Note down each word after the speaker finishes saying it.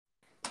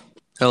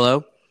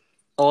Hello?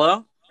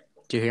 Hello?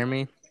 Do you hear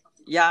me?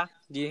 Yeah.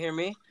 Do you hear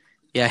me?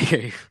 Yeah, I hear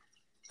you.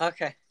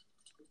 Okay.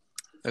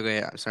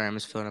 Okay, I'm sorry. I'm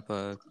just filling up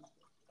a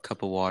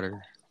cup of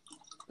water.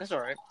 That's all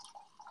right.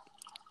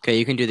 Okay,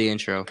 you can do the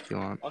intro if you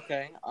want.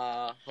 Okay.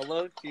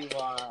 Hello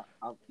to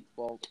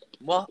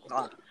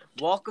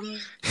welcome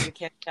to the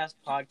CanCast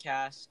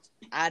podcast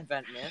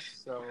Adventmas.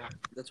 So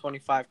the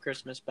 25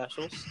 Christmas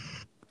specials.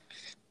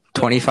 So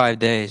 25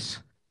 days.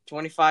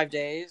 25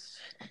 days.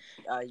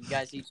 You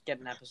guys each get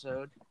an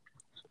episode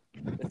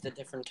with a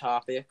different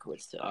topic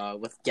with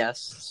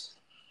guests.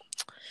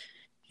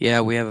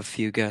 Yeah, we have a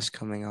few guests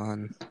coming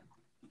on.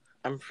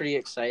 I'm pretty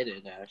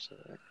excited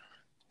actually.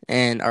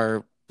 And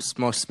our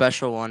most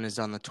special one is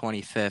on the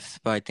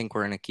 25th, but I think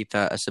we're going to keep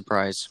that a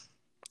surprise.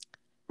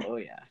 Oh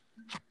yeah.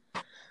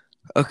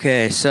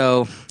 Okay,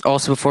 so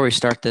also before we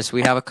start this,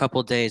 we have a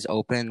couple days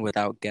open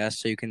without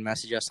guests, so you can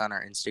message us on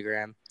our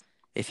Instagram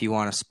if you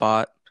want a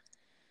spot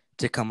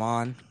to come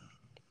on.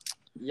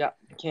 Yeah.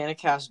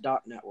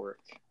 Canicast.network.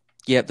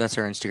 Yep, that's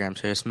our Instagram,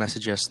 so just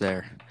message us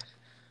there.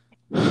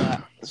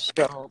 Yeah.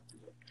 So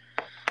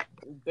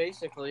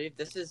basically,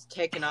 this is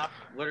taken up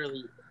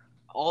literally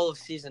all of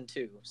season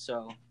 2.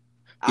 So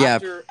Yeah.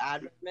 after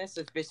Adventmas,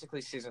 it's basically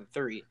season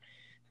 3.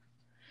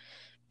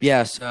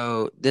 Yeah,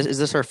 so is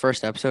this our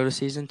first episode of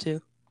season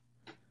 2?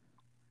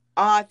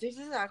 This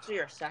is actually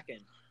our second.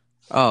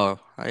 Oh,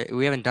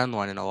 we haven't done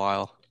one in a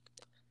while.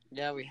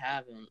 Yeah, we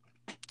haven't.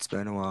 It's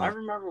been a while. I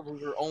remember we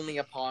were only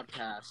a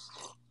podcast.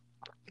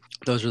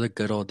 Those were the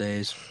good old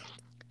days.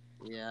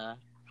 Yeah.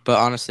 But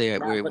honestly,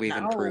 we've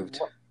improved.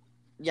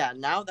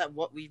 Now that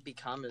what we've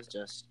become is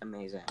just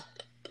amazing.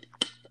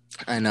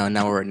 I know,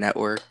 now we're a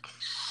network.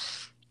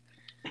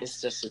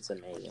 It's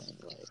amazing.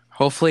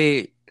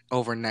 Hopefully,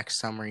 over next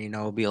summer,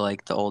 it'll be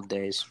like the old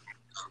days.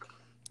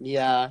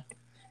 Yeah.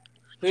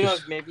 Who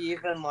knows, maybe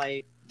even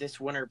like this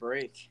winter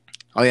break.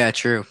 Oh, yeah,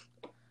 true.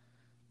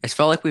 It's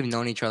felt like we've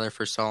known each other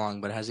for so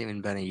long, but it hasn't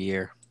even been a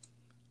year.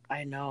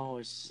 I know,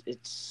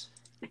 it's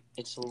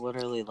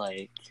literally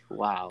like,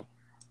 wow.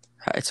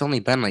 It's only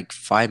been like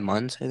 5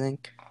 months, I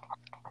think.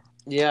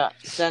 Yeah,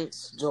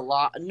 since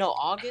July. No,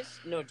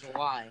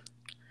 July.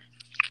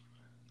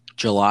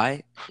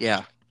 July?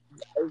 Yeah.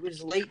 It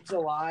was late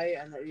July,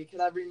 and because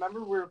I remember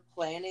we were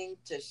planning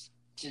to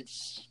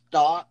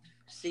stop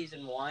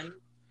season 1,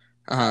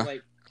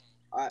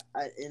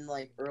 in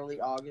like early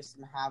August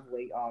and have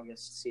late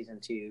August season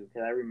 2.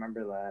 Because I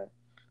remember that.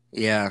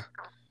 Yeah.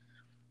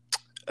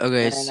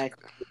 Okay. And I think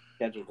the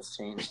schedule was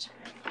changed.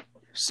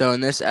 So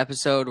in this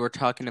episode, we're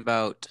talking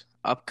about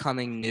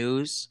upcoming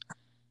news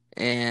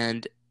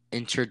and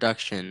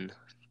introduction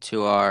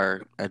to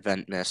our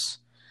Adventmas.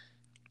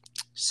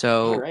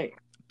 So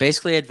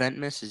basically,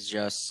 Adventmas is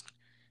just,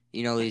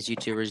 these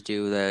YouTubers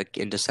do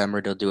in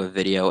December, they'll do a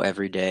video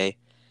every day.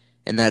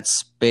 And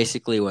that's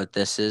basically what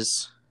this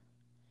is.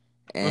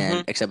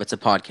 And except it's a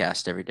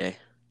podcast every day.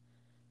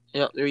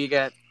 Yeah, there you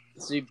go.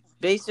 So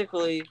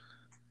basically,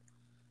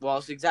 well,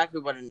 it's exactly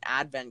what an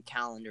advent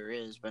calendar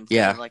is, but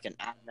instead of like an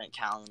advent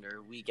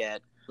calendar, we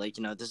get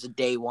this is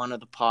day 1 of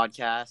the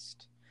podcast,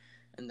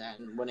 and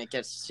then when it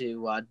gets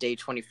to day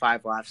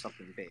 25, we'll have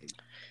something big.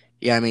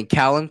 Yeah, I mean,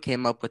 Callum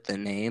came up with the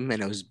name,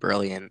 and it was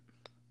brilliant.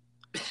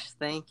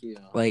 Thank you.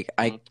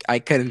 I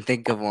couldn't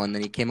think of one,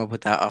 and he came up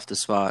with that off the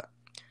spot.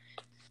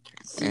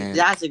 See,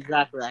 that's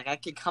exactly like I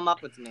could come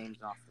up with names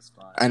off the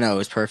spot. I know, it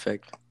was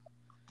perfect.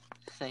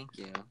 Thank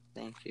you.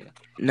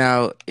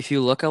 Now, if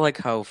you look at like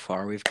how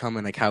far we've come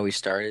and like how we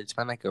started, it's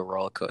been like a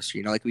roller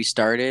coaster. Like we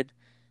started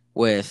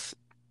with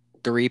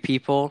 3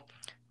 people,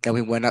 then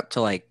we went up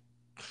to like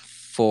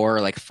 4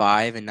 or like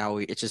 5, and now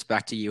it's just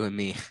back to you and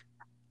me.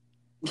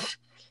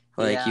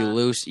 You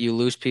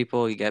lose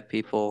people, you get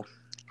people.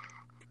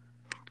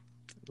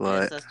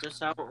 But that's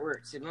just how it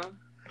works,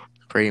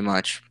 Pretty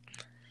much.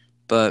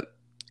 But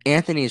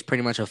Anthony is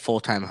pretty much a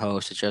full-time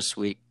host. It's just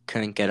we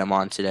couldn't get him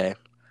on today.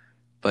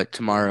 But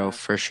tomorrow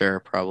for sure,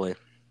 probably.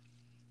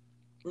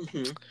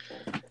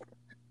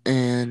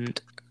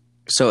 And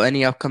so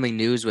any upcoming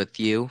news with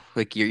you?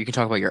 Like you can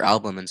talk about your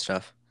album and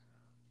stuff.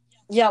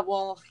 Yeah,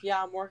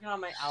 I'm working on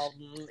my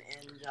album,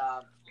 and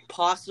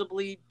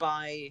possibly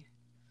by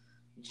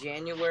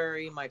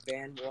January, my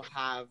band will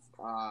have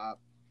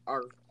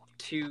our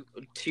two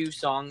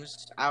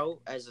songs out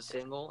as a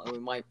single, and we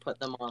might put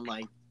them on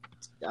like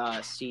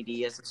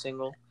CD as a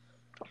single.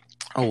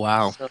 Oh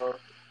wow! So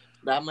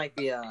that might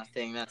be a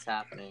thing that's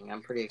happening.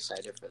 I'm pretty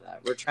excited for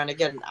that. We're trying to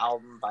get an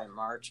album by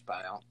March, but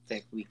I don't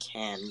think we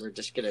can. We're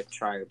just gonna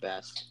try our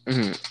best.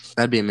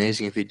 That'd be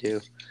amazing if you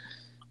do.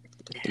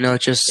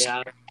 It's just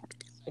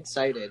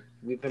excited.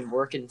 We've been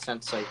working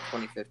since like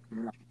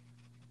 2015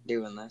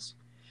 doing this.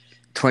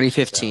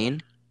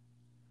 2015?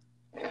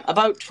 So,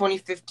 about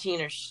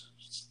 2015 or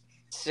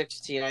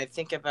 16, I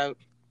think about,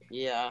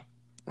 Wow,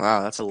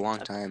 that's a long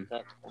time.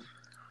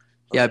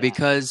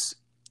 Because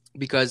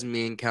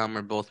me and Callum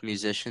are both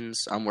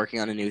musicians, I'm working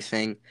on a new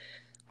thing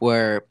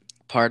where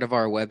part of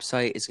our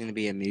website is going to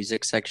be a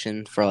music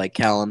section for like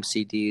Callum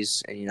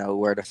CDs and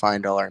where to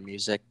find all our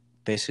music,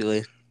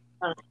 basically.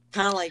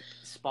 Kind of like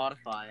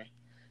Spotify.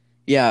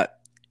 Yeah,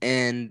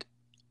 and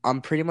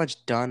I'm pretty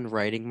much done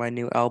writing my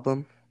new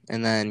album,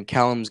 and then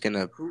Callum's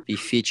gonna be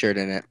featured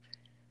in it.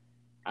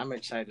 I'm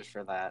excited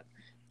for that.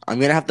 I'm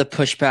gonna have to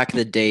push back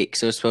the date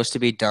because it was supposed to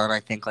be done, I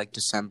think, like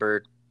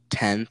December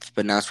 10th,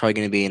 but now it's probably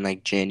gonna be in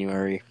like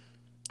January.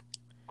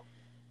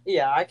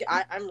 Yeah,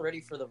 I'm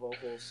ready for the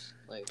vocals.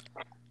 Like,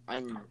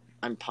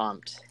 I'm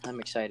pumped. I'm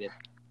excited.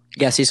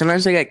 Yeah, see,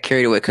 sometimes I get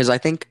carried away because I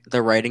think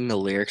the writing the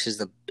lyrics is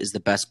the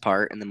best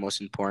part and the most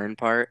important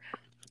part,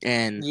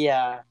 and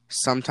Yeah.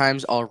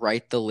 sometimes I'll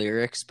write the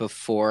lyrics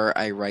before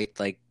I write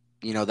the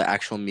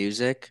actual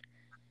music,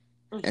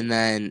 and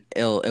then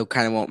it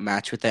kind of won't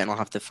match with it, and I'll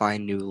have to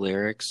find new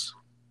lyrics.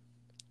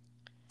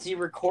 See,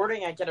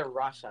 recording, I get a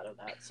rush out of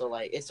that. So,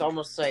 like, it's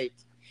almost like,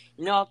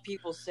 how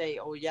people say,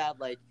 oh, yeah,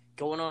 like,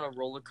 going on a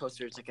roller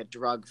coaster is like a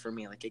drug for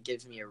me. Like, it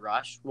gives me a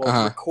rush.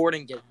 Well,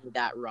 recording gives me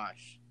that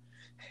rush.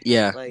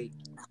 Yeah. Like,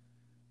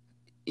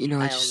 I don't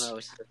know.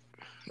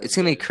 It's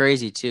going to be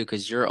crazy, too,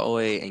 because you're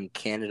away in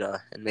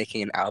Canada and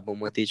making an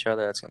album with each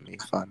other. That's going to be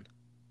fun.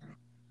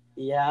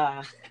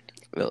 Yeah.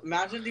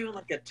 Imagine doing,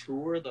 like, a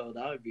tour, though.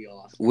 That would be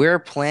awesome. We're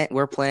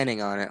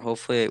planning on it.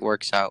 Hopefully it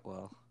works out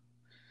well.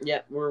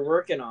 Yeah, we're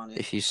working on it.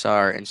 If you saw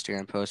our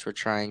Instagram post, we're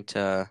trying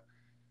to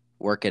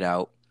work it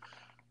out.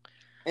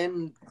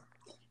 And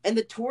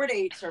the tour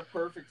dates are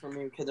perfect for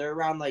me because they're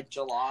around like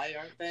July,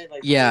 aren't they?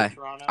 Like yeah,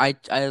 Toronto.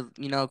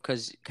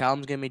 because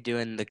Callum's gonna be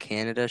doing the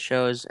Canada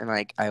shows, and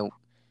like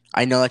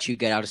I know that you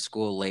get out of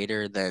school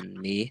later than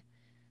me,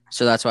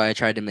 so that's why I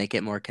tried to make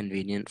it more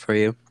convenient for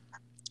you.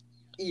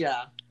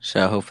 Yeah.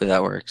 So hopefully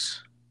that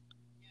works.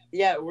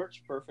 Yeah, it works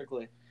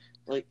perfectly.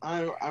 Like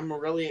I'm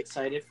really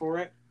excited for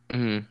it.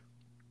 Mm-hmm.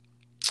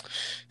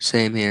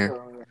 Same here.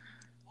 So,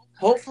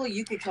 hopefully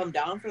you could come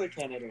down for the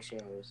Canada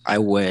shows. I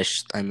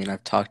wish. I mean,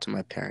 I've talked to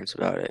my parents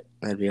about it.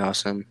 That'd be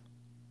awesome.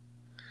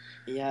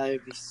 Yeah,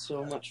 it'd be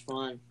so much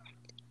fun.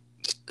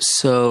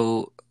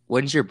 So,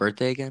 when's your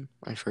birthday again?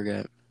 I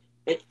forget.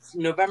 It's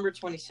November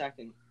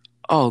 22nd.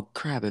 Oh,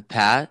 crap, it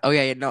passed? Oh,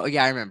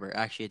 yeah, I remember.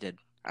 Actually, it did.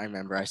 I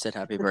remember. I said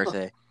happy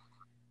birthday.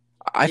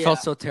 I felt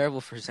so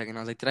terrible for a second. I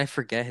was like, did I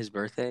forget his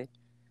birthday?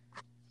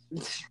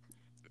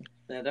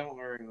 Yeah, don't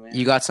worry, man.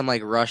 You got some,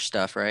 Rush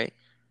stuff, right?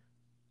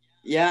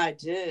 Yeah, I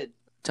did.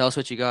 Tell us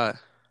what you got.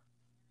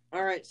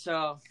 All right,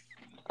 so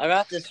I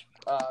got this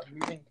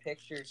moving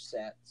picture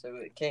set. So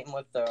it came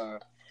with a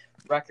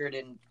record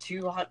in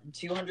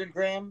 200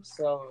 grams.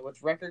 So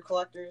with record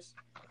collectors,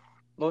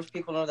 most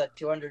people know that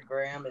 200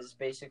 gram is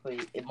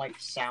basically, it might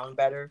sound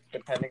better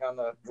depending on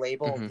the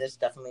label. Mm-hmm. This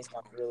definitely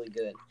sounds really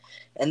good.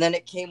 And then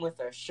it came with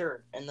a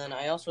shirt. And then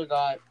I also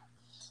got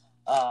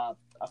a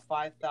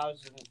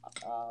 5,000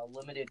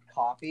 limited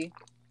copy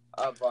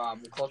of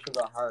Closer to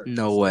the Heart.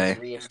 No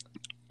way.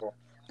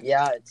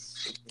 Yeah,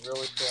 it's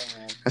really cool,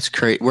 man. That's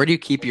great. Where do you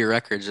keep your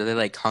records? Are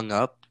they hung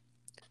up?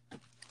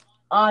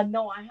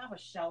 No, I have a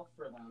shelf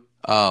for them.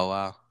 Oh,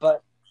 wow.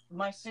 But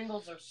my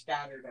singles are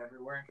scattered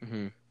everywhere.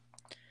 Mm-hmm.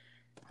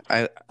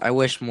 I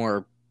wish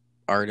more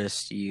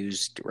artists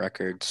used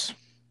records.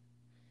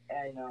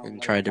 I know.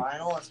 And tried to.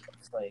 Vinyl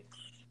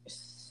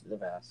is the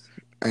best.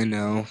 I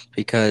know,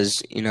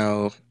 because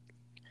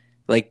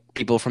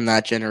people from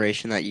that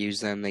generation that use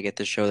them, they get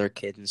to show their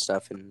kids and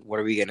stuff. And what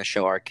are we gonna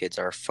show our kids?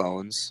 Our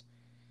phones.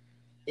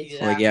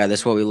 Exactly. Yeah,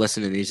 that's what we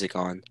listen to music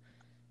on.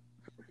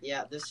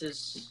 Yeah, this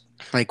is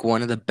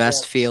one of the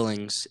best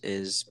feelings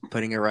is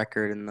putting a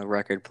record in the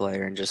record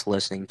player and just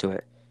listening to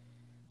it.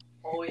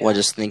 Oh, yeah. While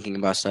just thinking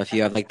about stuff.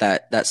 You have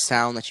that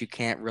sound that you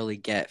can't really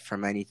get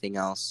from anything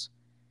else.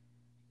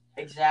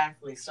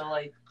 Exactly. So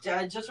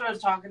just what I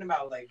was talking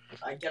about,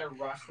 I get a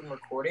rush from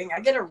recording. I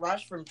get a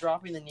rush from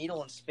dropping the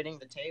needle and spinning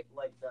the tape,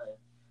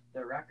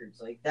 the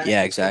records, that.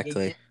 Yeah,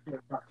 exactly.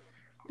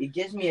 It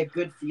gives me a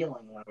good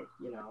feeling,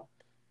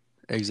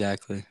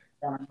 Exactly.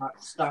 That I'm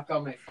not stuck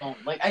on my phone.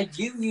 I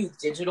do use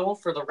digital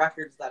for the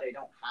records that I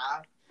don't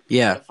have.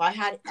 Yeah. But if I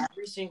had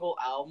every single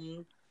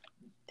album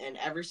and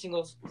every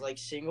single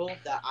single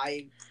that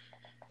I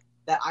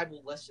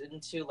will listen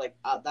to,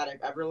 that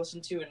I've ever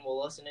listened to and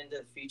will listen into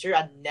the future,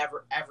 I'd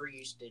never ever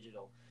use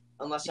digital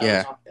unless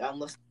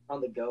unless on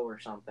the go or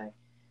something.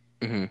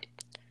 Mm-hmm.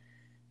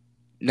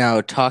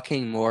 Now,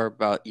 talking more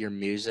about your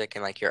music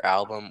and your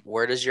album,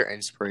 where does your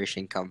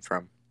inspiration come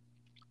from?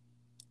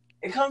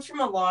 It comes from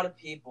a lot of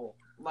people,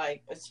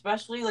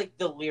 especially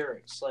the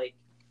lyrics,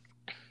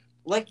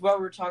 what we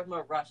were talking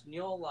about, Rush,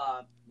 Neil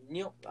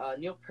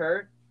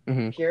Peart,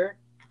 mm-hmm. Peart,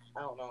 I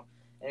don't know.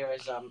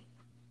 Anyways,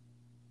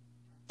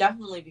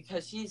 definitely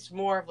because he's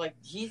more of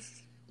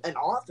he's an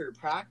author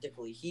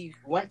practically. He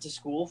went to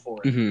school for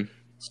it, mm-hmm.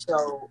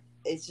 So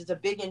it's just a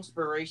big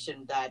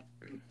inspiration that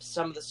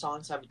some of the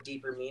songs have a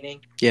deeper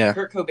meaning. Yeah,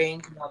 Kurt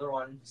Cobain's another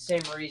one,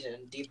 same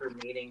reason, deeper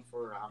meaning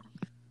for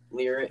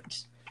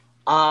lyrics.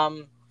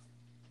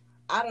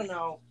 I don't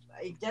know.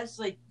 I guess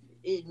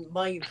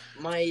my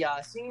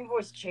singing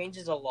voice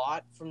changes a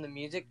lot from the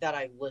music that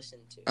I listen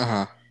to.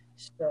 Uh-huh.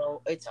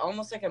 So it's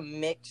almost like a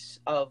mix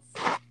of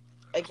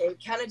I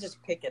kind of just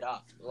pick it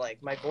up.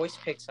 My voice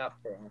picks up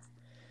things.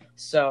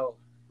 So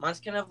mine's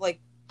kind of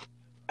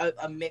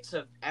a mix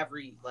of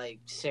every like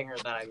singer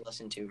that I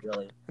listen to,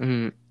 really.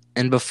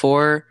 And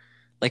before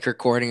like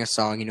recording a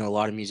song, a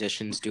lot of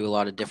musicians do a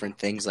lot of different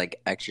things like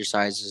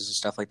exercises and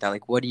stuff like that.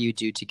 Like, what do you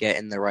do to get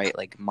in the right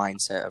like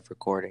mindset of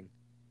recording?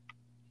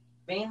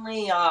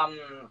 Mainly, I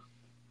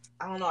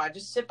don't know. I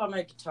just sit by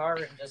my guitar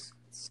and just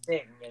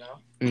sing,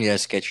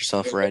 Just get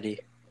yourself ready.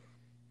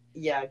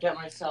 Yeah, get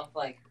myself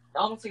like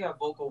almost like a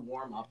vocal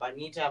warm up. I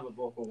need to have a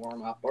vocal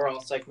warm up, or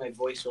else like my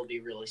voice will be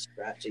really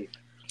scratchy.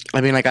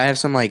 I mean, like I have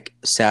some like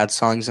sad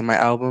songs in my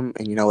album,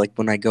 and like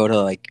when I go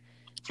to like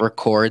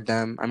record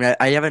them, I mean,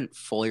 I haven't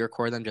fully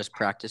recorded them, just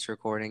practice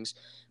recordings.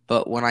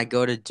 But when I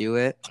go to do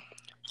it,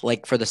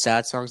 like for the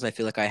sad songs, I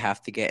feel like I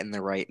have to get in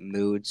the right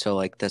mood, so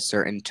like the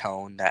certain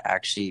tone that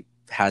actually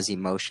has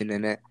emotion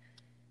in it.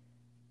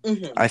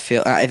 Mm-hmm. I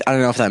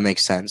don't know if that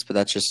makes sense, but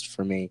that's just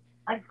for me.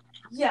 Like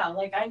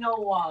I know,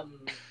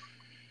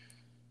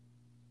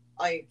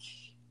 like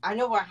I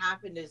know what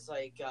happened is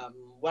like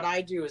what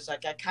I do is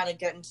like I kind of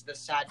get into the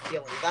sad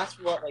feeling. That's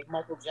what like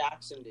Michael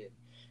Jackson did.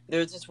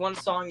 There's this one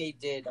song he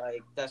did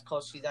like that's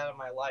called "She's Out of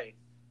My Life,"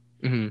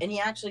 and he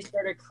actually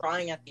started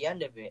crying at the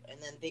end of it,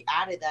 and then they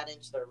added that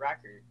into the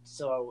record,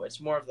 so it's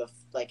more of the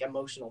like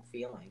emotional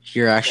feeling.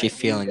 You're actually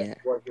feeling it.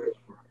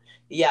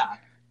 Yeah.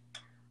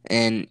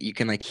 And you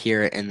can like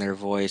hear it in their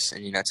voice,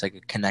 and it's like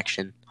a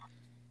connection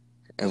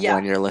of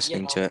when you're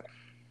listening to it.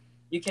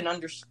 You can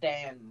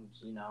understand,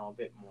 a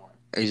bit more.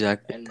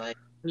 Exactly. And like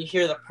when you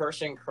hear the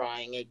person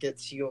crying, it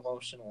gets you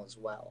emotional as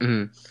well.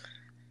 Mm-hmm.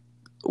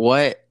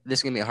 This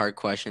is gonna be a hard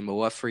question, but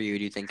what for you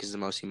do you think is the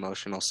most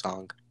emotional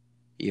song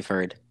you've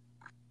heard?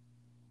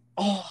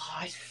 Oh,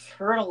 I've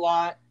heard a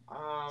lot.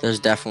 There's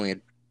definitely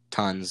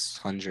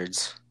tons,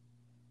 hundreds.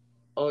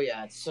 Oh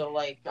yeah, so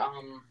like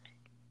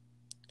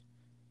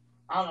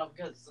I don't know,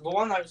 because the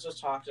one I was just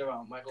talking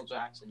about, Michael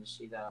Jackson,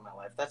 "She's Out of My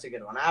Life," that's a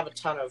good one. I have a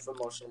ton of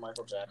emotional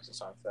Michael Jackson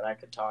songs that I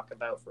could talk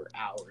about for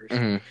hours.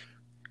 Mm-hmm.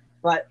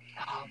 But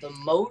the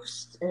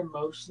most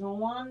emotional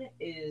one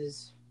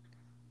is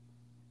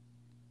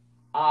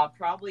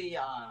probably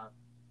I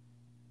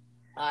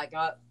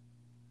got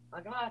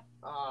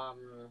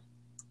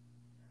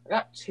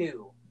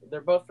two.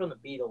 They're both from the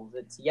Beatles.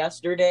 It's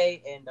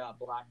 "Yesterday" and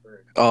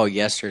 "Blackbird." Oh,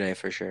 "Yesterday"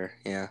 for sure.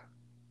 Yeah.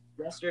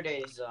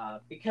 Yesterday's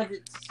because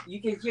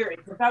you can hear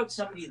it's about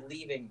somebody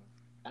leaving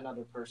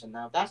another person.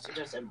 Now that's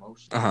just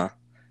emotional. Uh-huh.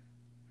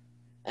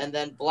 And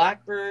then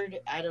 "Blackbird,"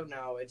 I don't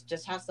know. It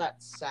just has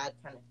that sad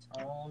kind of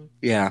tone.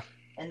 Yeah.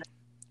 And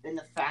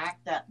the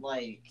fact that I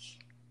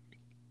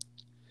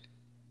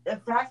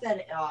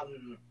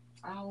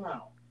don't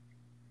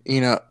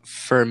know.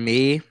 For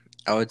me,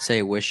 I would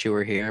say "Wish You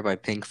Were Here" by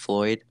Pink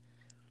Floyd,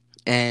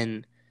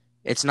 and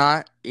it's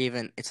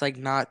like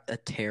not a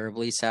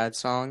terribly sad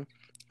song,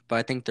 but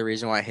I think the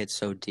reason why it hits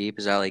so deep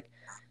is that like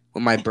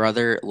when my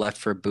brother left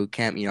for boot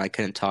camp, I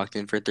couldn't talk to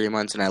him for 3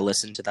 months, and I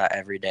listened to that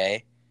every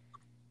day.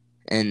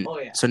 And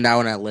so now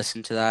when I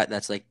listen to that,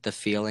 that's like the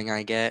feeling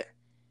I get.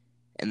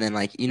 And then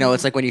like,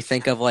 it's like when you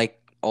think of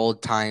like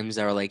old times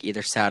that are like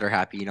either sad or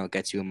happy, it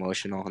gets you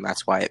emotional, and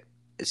that's why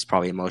it's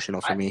probably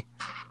emotional for me.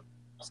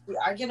 See,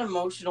 I get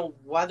emotional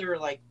whether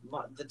like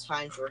the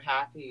times we're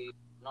happy or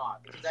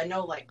not, because I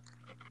know like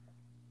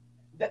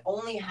the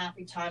only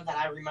happy time that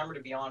I remember,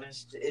 to be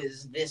honest,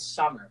 is this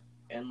summer.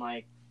 And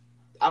like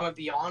I'm gonna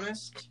be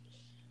honest,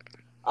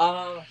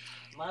 my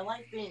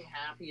life being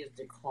happy has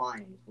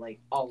declined like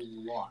a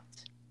lot.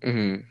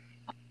 Mm-hmm.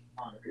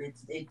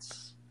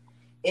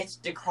 It's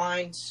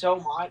declined so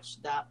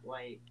much that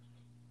like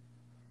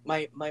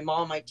my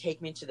mom might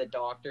take me to the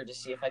doctor to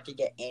see if I could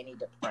get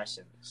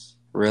antidepressants.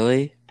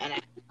 Really? And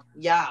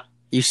yeah.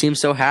 You seem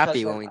so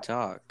happy when we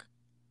talk.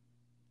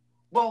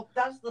 Well,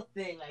 that's the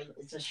thing.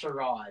 It's a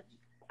charade.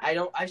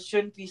 I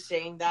shouldn't be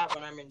saying that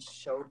when I'm in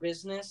show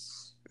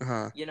business.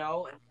 Uh-huh.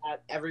 And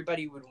that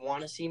everybody would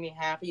want to see me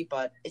happy,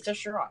 but it's a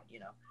charade,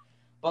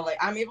 But like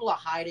I'm able to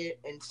hide it,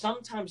 and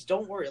sometimes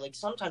don't worry. Like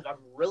sometimes I'm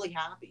really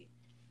happy.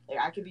 Like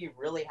I could be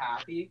really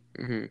happy,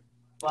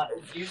 but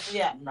it's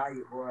usually at night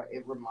where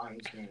it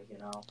reminds me.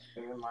 It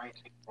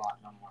reminds me a lot,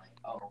 and I'm like,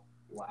 oh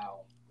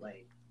wow,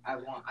 like I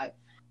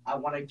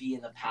want to be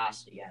in the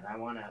past again. I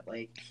want to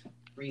like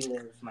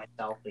relive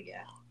myself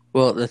again.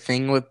 Well, the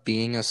thing with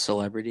being a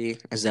celebrity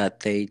is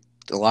that a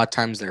lot of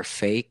times they're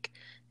fake,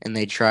 and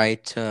they try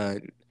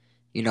to,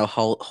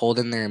 hold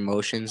in their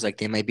emotions. Like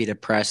they might be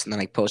depressed and then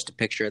like post a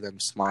picture of them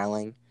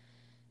smiling.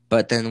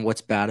 But then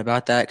what's bad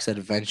about that? Because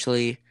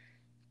eventually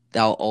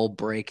they'll all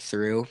break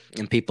through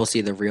and people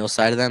see the real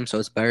side of them. So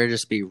it's better to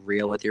just be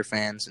real with your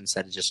fans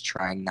instead of just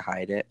trying to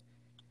hide it.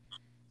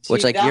 See,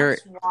 Which like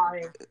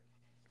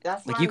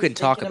that's like you can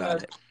talk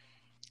about it.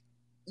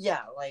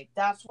 Yeah, like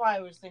that's why I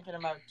was thinking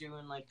about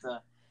doing like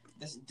the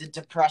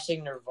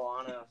depressing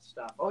Nirvana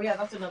stuff. Oh yeah,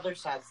 that's another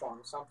sad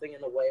song, "Something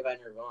in the Way" by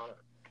Nirvana.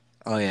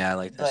 Oh yeah, I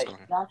like that song.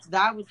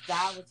 That was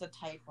the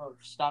type of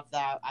stuff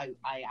that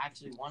I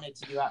actually wanted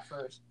to do at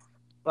first,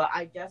 but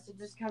I guess it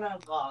just kind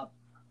of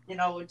it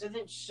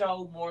doesn't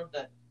show more of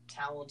the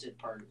talented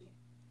part of me.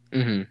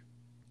 Mm-hmm.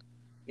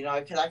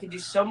 Because I could do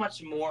so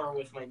much more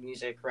with my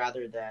music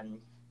rather than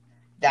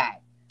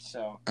that.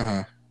 So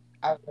Uh-huh.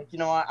 I was like, you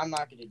know what? I'm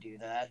not going to do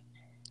that.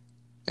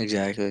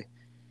 Exactly.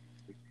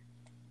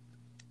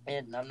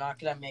 And I'm not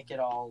going to make it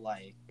all,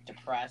 like,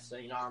 depressed. So,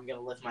 I'm going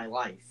to live my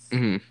life.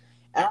 Mm-hmm.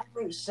 And I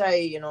wouldn't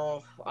say,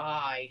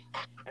 I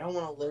don't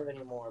want to live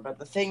anymore. But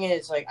the thing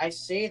is, like, I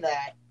say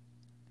that,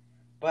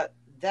 but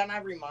then I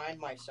remind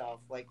myself,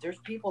 like, there's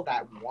people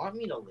that want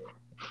me to live.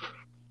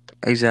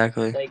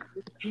 Exactly. Like,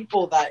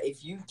 people that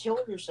if you kill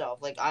yourself,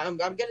 like, I'm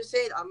gonna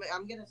say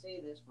I'm gonna say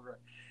this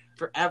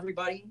for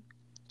everybody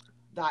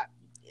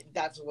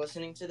that's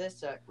listening to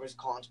this that was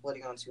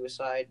contemplating on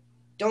suicide.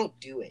 Don't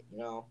do it,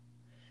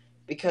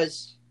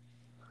 because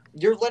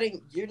you're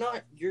letting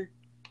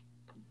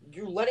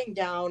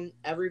down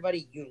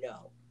everybody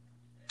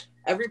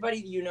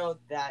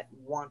that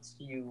wants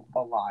you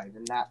alive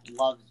and that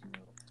loves you.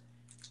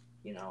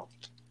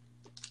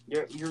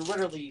 You're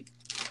literally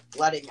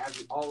letting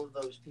all of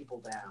those people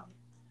down.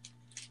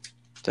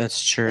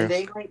 That's true. And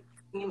they might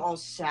seem all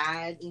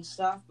sad and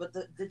stuff, but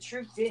the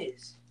truth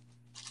is,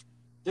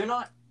 they're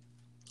not.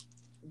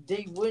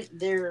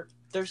 They're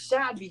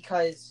sad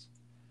because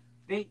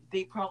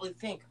they probably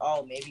think,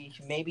 oh,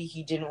 maybe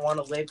he didn't want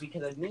to live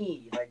because of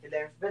me. Like,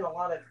 there's been a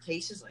lot of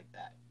cases like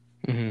that.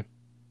 Mm-hmm.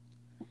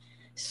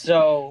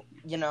 So,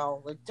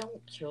 like,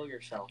 don't kill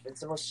yourself.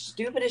 It's the most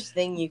stupidest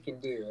thing you can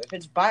do. If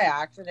it's by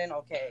accident,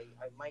 okay,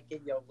 I might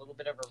give you a little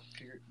bit of a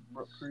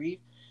reprieve.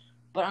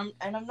 But I'm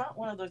not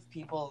one of those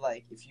people,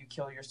 like, if you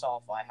kill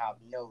yourself, I have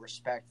no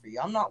respect for you.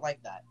 I'm not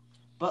like that.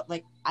 But,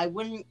 like, I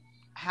wouldn't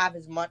have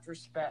as much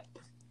respect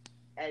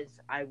as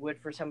I would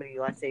for somebody,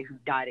 let's say, who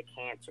died of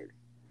cancer.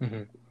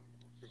 Mm-hmm.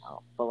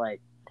 But,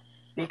 like,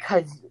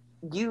 because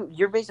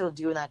you're basically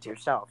doing that to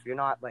yourself. You're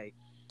not, like,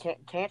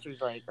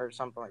 cancer's, like, or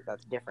something like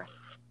that's different.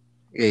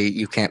 Yeah,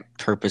 you can't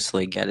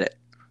purposely get it.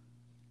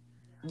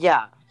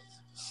 Yeah.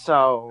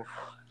 So.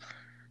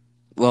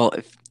 Well,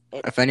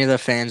 if any of the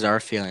fans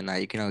are feeling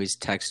that, you can always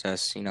text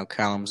us.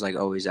 Callum's like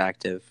always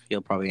active.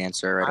 He'll probably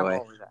answer right away.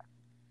 Always active.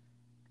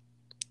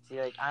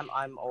 See, like,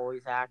 I'm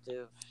always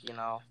active,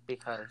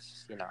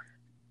 because,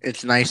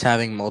 It's nice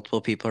having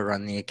multiple people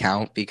run the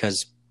account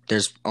because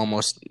there's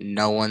almost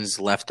no one's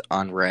left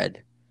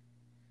unread.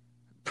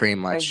 Pretty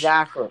much.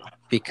 Exactly.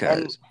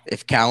 Because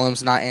if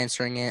Callum's not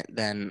answering it,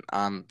 then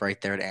I'm right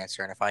there to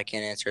answer. And if I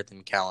can't answer it,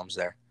 then Callum's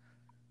there.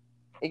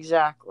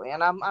 Exactly.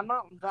 And I'm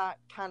not that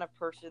kind of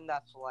person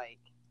that's like,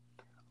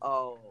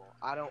 oh,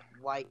 I don't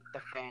like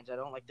the fans, I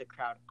don't like the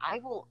crowd. I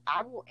will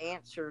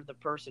answer the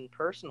person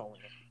personally.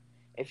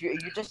 If you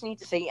just need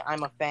to say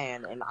I'm a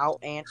fan, and I'll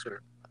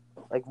answer.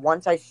 Like,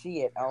 once I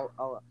see it,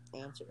 I'll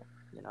answer.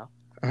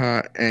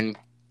 And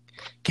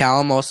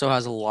Callum also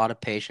has a lot of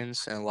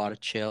patience and a lot of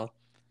chill.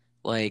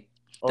 Like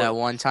that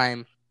one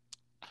time,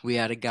 we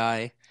had a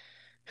guy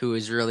who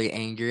was really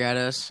angry at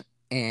us,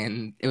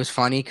 and it was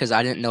funny because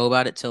I didn't know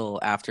about it till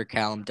after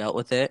Callum dealt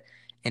with it.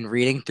 And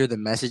reading through the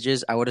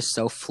messages, I would have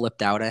so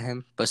flipped out at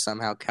him, but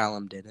somehow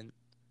Callum didn't.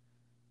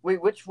 Wait,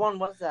 which one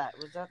was that?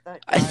 Was that guy?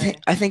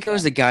 I think it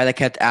was the guy that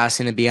kept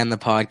asking to be on the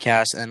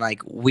podcast, and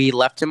like we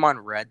left him on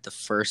red the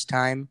first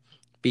time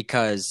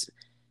because.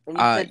 And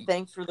you said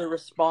thanks for the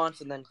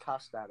response, and then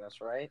cussed at us,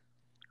 right?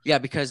 Yeah,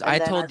 because I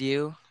told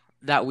you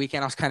that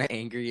weekend I was kind of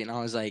angry, and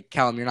I was like,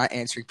 Callum, you're not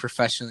answering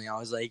professionally. I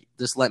was like,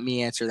 just let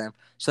me answer them.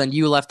 So then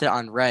you left it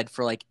on red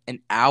for like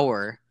an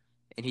hour,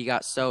 and he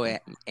got so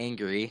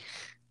angry.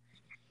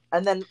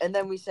 And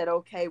then we said,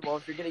 okay, well,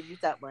 if you're gonna use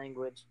that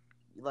language,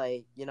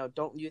 like,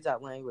 don't use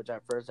that language.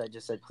 At first, I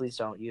just said, please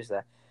don't use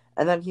that.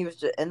 And then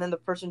and then the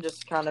person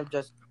just kind of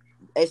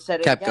said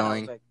it kept again. going.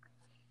 I was like,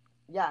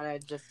 yeah, and I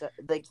just said,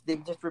 like, they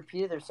just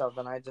repeated themselves,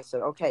 and I just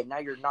said, okay, now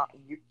you're not,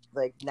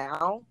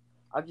 now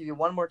I'll give you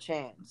one more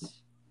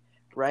chance,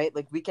 right?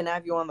 Like, we can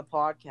have you on the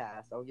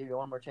podcast. I'll give you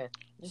one more chance.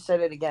 I just said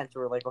it again,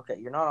 so we're like, okay,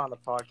 you're not on the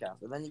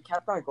podcast. And then you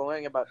kept on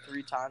going about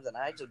 3 times, and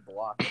I just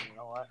blocked him. You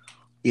know what?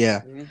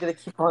 Yeah. You're gonna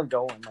keep on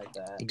going like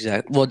that.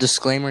 Exactly. Well,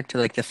 disclaimer to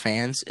like the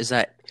fans is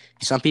that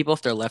some people,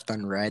 if they're left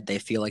on red, they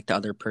feel like the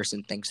other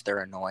person thinks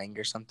they're annoying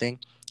or something.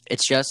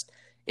 It's just,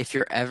 if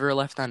you're ever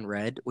left on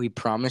red, we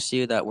promise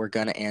you that we're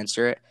gonna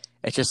answer it.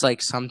 It's just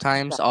like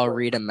sometimes I'll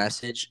read a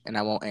message and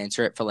I won't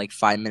answer it for like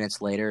 5 minutes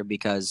later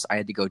because I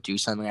had to go do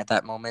something at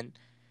that moment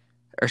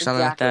or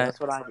something like that. That's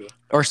what I do.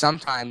 Or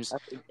sometimes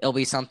it'll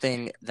be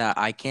something that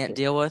I can't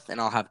deal with and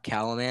I'll have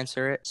Callum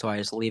answer it, so I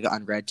just leave it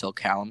unread till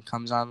Callum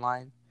comes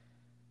online.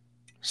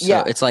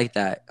 So it's like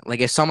that. Like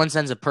if someone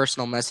sends a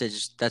personal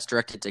message that's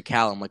directed to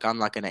Callum, like I'm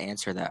not going to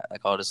answer that. Like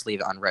I'll just leave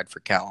it unread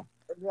for Callum.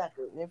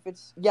 Exactly. If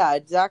it's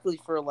exactly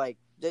for like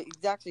the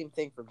exact same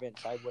thing for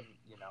Vince, I wouldn't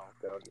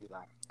go do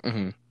that.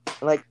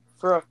 Mm-hmm. Like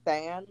for a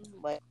fan,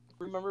 like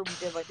remember we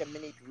did like a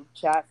mini group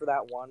chat for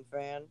that one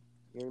fan.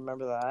 You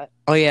remember that?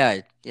 Oh yeah,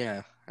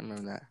 I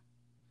remember that.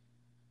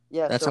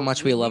 Yeah, that's how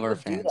much we love our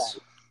fans.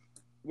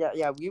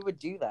 Yeah, we would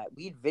do that.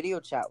 We'd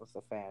video chat with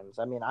the fans.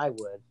 I mean, I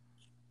would.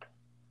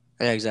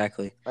 Yeah,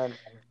 exactly.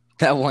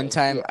 That one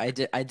time I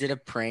did a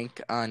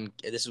prank on.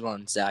 This is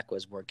when Zach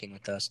was working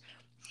with us.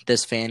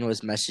 This fan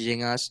was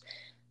messaging us,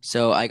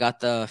 so I got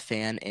the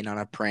fan in on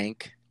a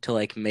prank to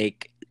like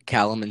make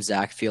Callum and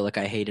Zach feel like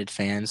I hated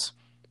fans,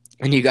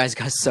 and you guys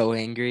got so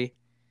angry.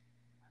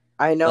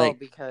 I know, Like,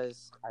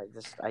 because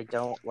I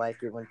don't like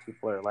it when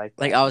people are like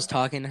like that. I was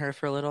talking to her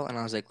for a little, and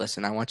I was like,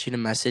 "Listen, I want you to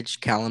message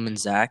Callum and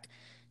Zach,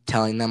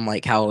 telling them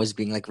like how I was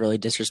being like really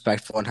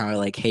disrespectful and how I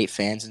like hate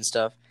fans and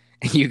stuff."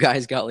 And you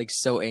guys got like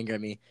so angry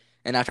at me.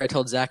 And after I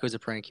told Zach it was a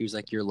prank, he was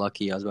like, "You're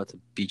lucky. I was about to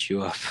beat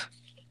you up."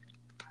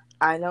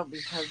 I know,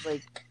 because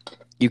like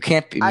You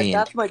can't be mean.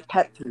 that's my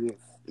pet peeve.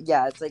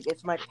 Yeah,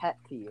 it's my pet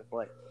peeve.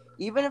 Like,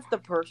 even if the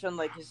person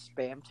like is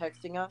spam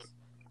texting us,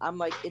 I'm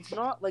like, it's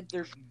not like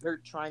they're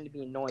trying to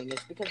be annoying.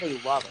 It's because they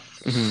love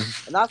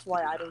us, and that's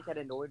why I don't get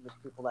annoyed with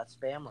people that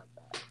spam like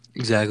that.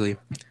 Exactly.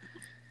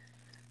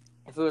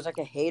 If it was like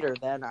a hater,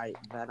 then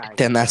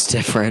Then that's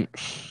different.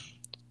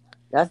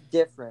 That's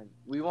different.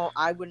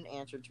 I wouldn't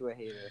answer to a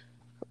hater.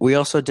 We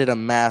also did a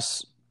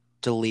mass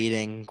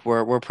deleting.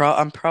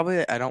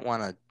 I don't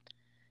want to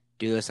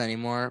do this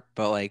anymore,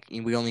 but like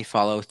we only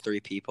follow 3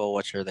 people,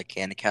 which are the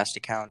CandyCast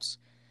accounts.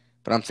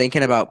 But I'm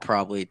thinking about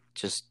probably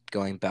just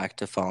going back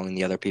to following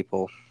the other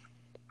people.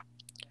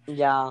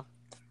 Yeah.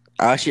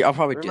 Actually, I'll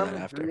probably do that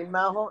Remember after. Green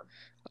Mount?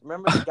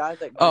 Remember the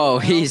guys at Green Oh,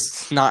 Mount?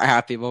 he's not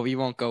happy, but we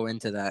won't go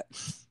into that.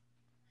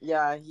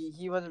 Yeah,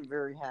 he wasn't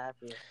very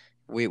happy.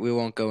 We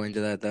won't go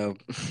into that though.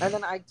 And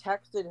then I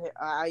texted him.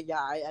 I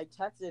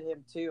texted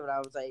him too, and I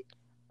was like,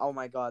 "Oh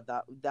my god,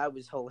 that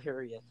was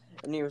hilarious."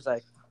 And he was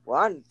like, "Well,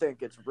 I didn't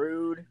think it's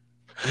rude."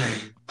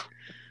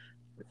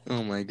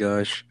 Oh my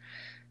gosh.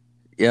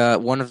 Yeah,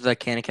 one of the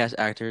CandyCast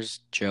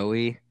actors,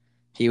 Joey,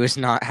 he was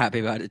not happy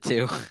about it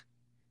too.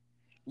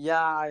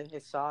 Yeah, I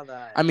saw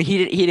that. I mean,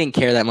 he didn't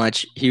care that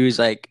much. He was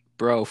like,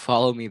 "Bro,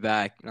 follow me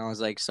back," and I was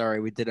like, "Sorry,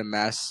 we did a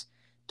mass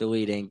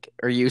deleting,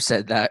 or you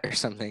said that or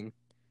something."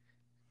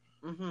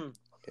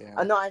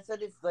 Yeah. No, I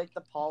said it's like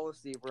the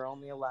policy. We're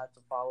only allowed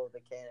to follow the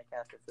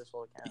CanadaCast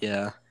official account.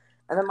 Yeah.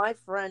 And then my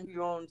friend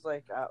who owns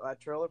like a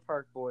Trailer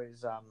Park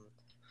Boys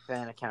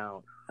fan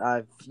account.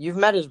 You've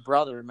met his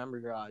brother.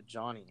 Remember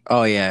Johnny?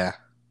 Oh yeah.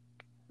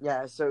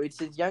 Yeah. So it's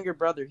his younger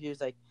brother. He was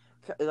like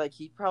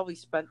he probably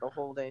spent the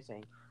whole day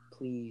saying,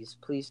 "Please,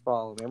 please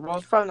follow me." Well,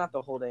 it's probably not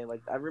the whole day.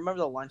 Like, I remember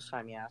the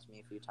lunchtime he asked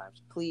me a few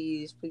times,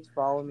 "Please, please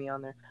follow me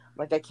on there." I'm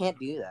like, I can't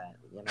do that.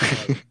 You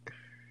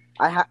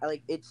know,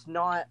 like it's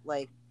not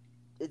like.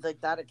 It's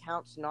like that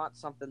account's not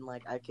something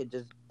like I could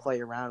just play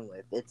around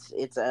with.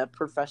 It's a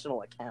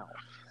professional account.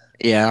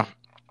 Yeah.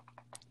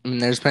 I mean,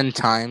 there's been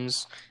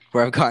times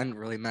where I've gotten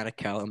really mad at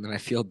Callum and I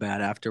feel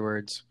bad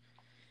afterwards.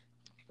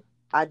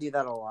 I do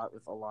that a lot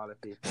with a lot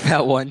of people.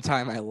 That one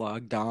time I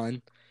logged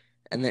on,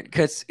 and then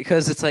because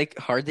it's like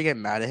hard to get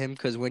mad at him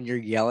because when you're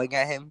yelling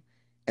at him,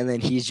 and then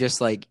he's just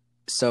like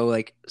so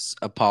like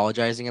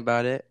apologizing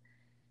about it,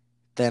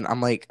 then I'm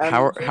like,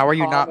 how are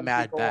you not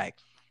mad people, back?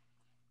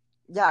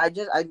 Yeah,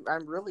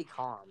 I'm really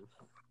calm.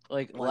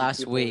 Like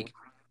last week,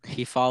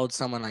 he followed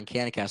someone on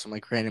CanadaCast, I'm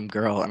like random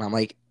girl, and I'm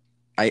like,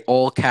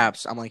 all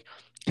caps, I'm like,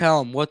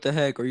 Callum, what the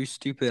heck? Are you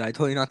stupid? I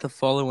told you not to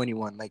follow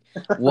anyone. Like,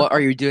 what are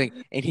you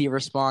doing? And he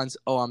responds,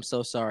 "Oh, I'm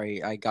so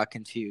sorry. I got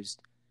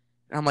confused."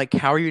 And I'm like,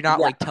 how are you not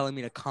like telling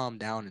me to calm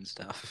down and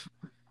stuff?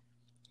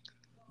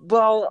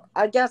 Well,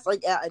 I guess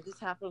like this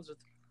happens with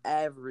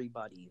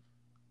everybody,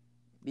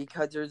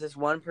 because there's this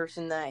one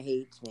person that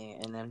hates me,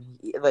 and then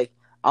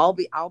I'll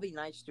be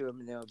nice to him,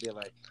 and they'll be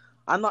like,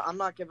 I'm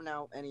not giving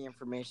out any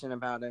information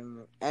about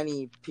him,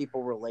 any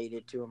people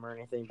related to him or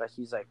anything, but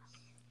he's like,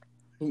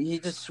 he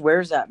just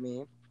swears at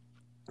me,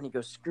 and he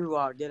goes, "Screw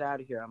off, get out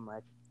of here." I'm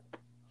like,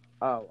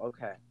 "Oh,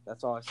 okay."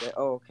 That's all I say.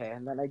 "Oh, okay."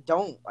 And then I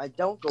don't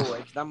go away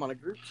because I'm on a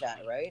group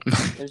chat, right?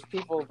 There's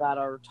people that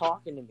are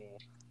talking to me,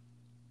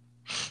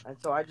 and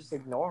so I just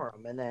ignore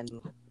him. And then,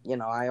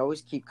 I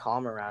always keep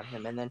calm around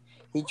him. And then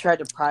he tried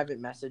to private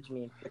message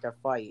me and pick a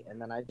fight, and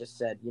then I just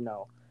said,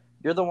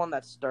 "You're the one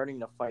that's starting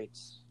the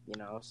fights,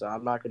 so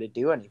I'm not going to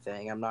do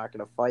anything. I'm not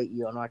going to fight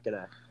you. I'm not going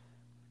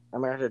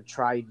to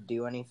try to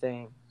do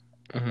anything."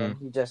 And then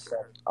he just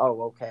said,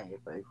 "Oh, okay,"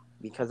 but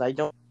because I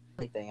don't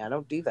do anything, I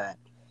don't do that.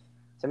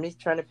 Somebody's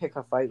trying to pick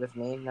a fight with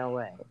me? No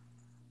way.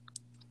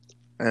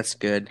 That's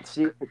good.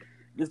 See,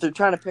 if they're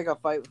trying to pick a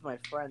fight with my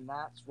friend,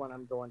 that's when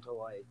I'm going to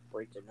like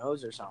break their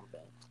nose or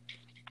something.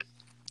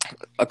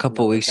 A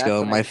couple weeks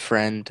ago, my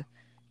friend,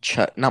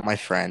 not my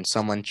friend,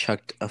 someone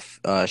chucked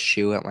a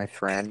shoe at my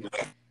friend,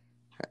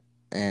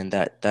 and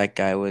that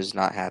guy was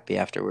not happy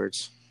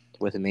afterwards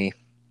with me.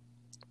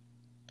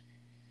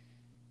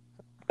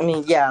 I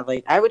mean, yeah,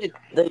 like I would.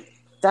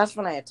 That's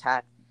when I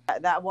attack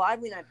that. Well, I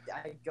mean, I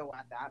go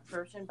at that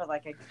person, but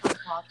like I can't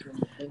talk to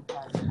them and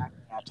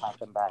attack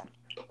them back.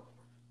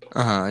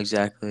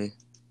 Exactly.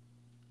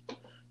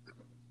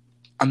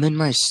 I'm in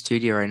my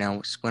studio right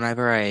now.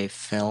 Whenever I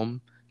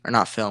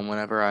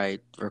whenever I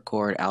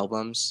record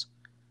albums,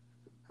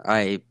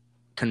 I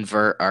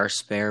convert our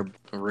spare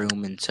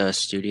room into a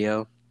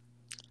studio.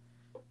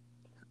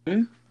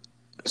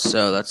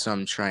 So that's what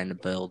I'm trying to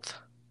build.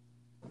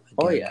 Again.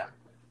 Oh yeah.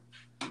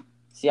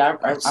 See, I'm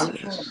trying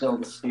to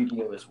build a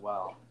studio as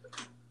well.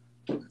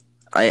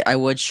 I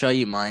would show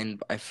you mine,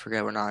 but I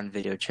forget we're not on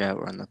video chat.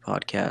 We're on the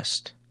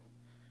podcast.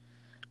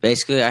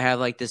 Basically, I have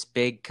like this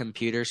big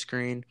computer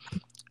screen,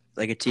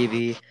 like a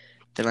TV.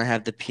 Then I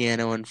have the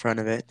piano in front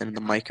of it, then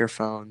the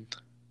microphone.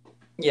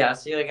 Yeah,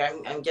 see, like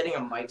I'm getting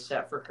a mic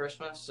set for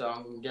Christmas, so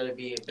I'm gonna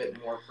be a bit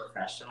more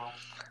professional.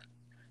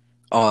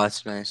 Oh,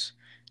 that's nice.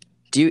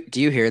 Do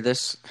you hear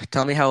this?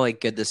 Tell me how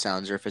like good this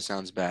sounds, or if it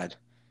sounds bad.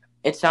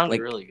 It sounds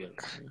Like, really good.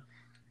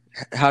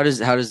 how does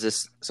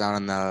this sound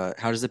on the?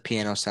 How does the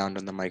piano sound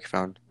on the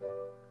microphone?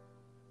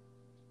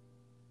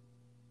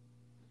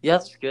 Yeah,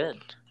 that's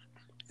good.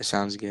 It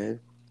sounds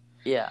good.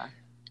 Yeah.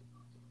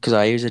 Because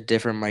I use a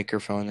different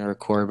microphone to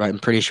record, but I'm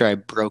pretty sure I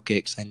broke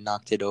it because I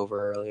knocked it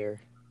over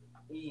earlier.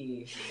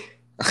 The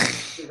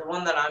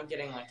one that I'm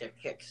getting, like, it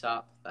picks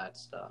up that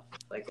stuff.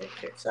 Like, it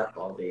picks up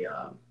all the,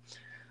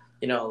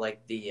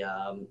 like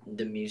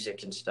the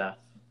music and stuff.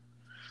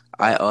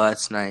 Oh,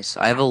 that's nice.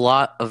 I have a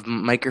lot of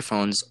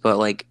microphones, but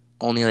like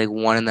only like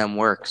one of them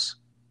works.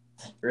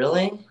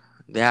 Really?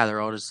 Yeah,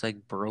 they're all just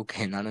like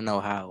broken. I don't know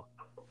how.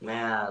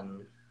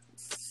 Man.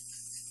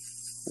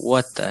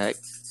 What the heck?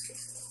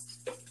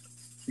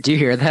 Do you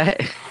hear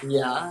that?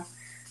 Yeah.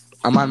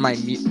 I'm on my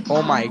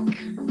oh my.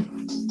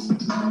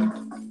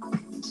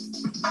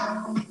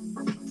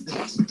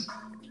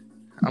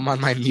 I'm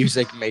on my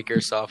music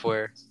maker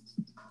software.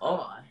 Oh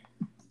my.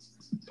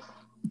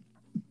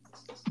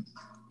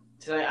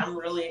 So I'm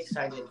really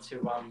excited to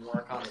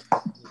work on it.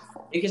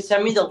 You can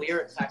send me the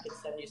lyrics. I can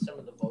send you some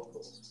of the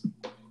vocals.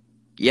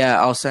 Yeah,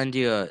 I'll send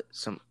you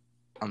some.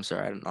 I'm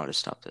sorry, I don't know how to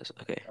stop this.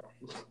 Okay,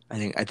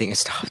 I think it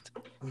stopped.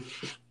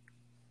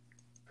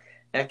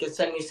 I can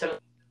send you some.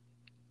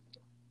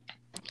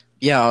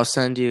 Yeah, I'll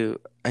send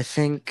you. I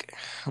think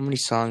how many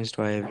songs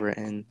do I have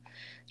written?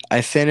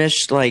 I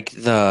finished like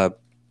the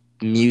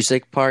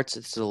music parts.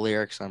 It's the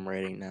lyrics I'm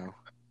writing now.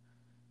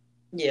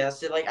 Yeah,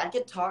 so like I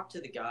could talk to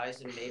the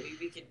guys and maybe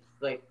we could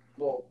I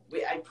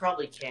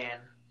probably can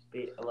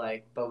be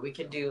like, but we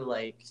could do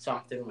like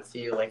something with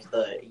you, like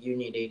the You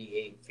Need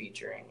 88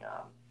 featuring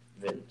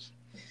Vince.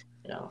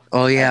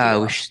 Oh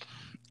yeah,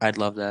 I'd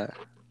love that.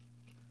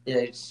 Yeah,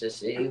 it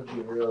would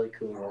be really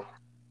cool.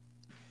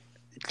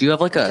 Do you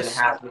have like Can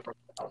have it.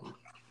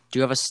 Do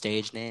you have a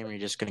stage name, or are you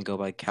just gonna go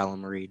by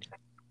Callum Reed?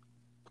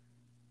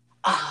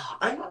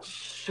 I'm not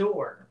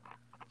sure.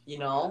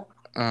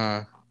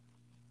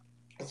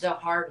 It's a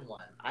hard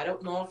one. I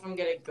don't know if I'm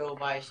gonna go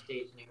by a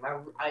stage name.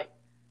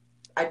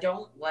 I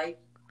don't like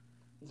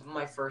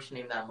my first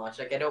name that much.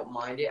 Like I don't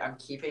mind it. I'm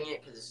keeping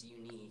it because it's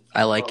unique.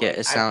 I like But it.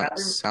 like It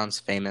sounds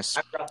famous.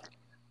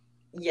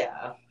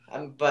 Yeah.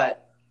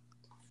 But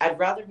I'd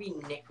rather be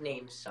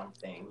nicknamed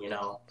something.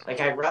 Like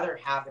I'd rather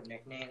have a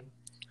nickname.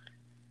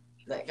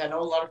 Like I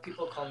know a lot of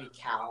people call me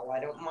Cal.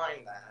 I don't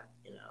mind that.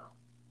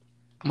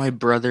 My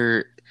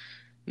brother,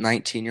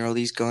 19-year-old,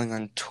 he's going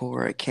on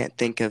tour. I can't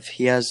think of.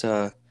 He has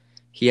a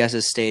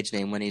stage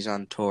name when he's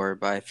on tour,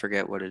 but I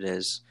forget what it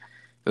is.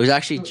 It was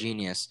actually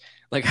genius.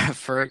 Like,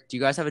 do you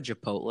guys have a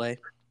Chipotle?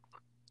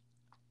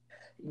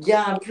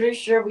 Yeah, I'm pretty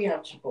sure we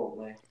have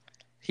Chipotle.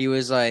 He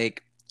was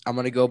like, I'm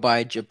gonna go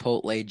by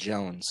Chipotle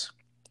Jones,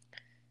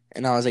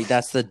 and I was like,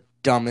 that's the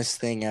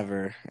dumbest thing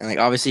ever. And like,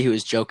 obviously he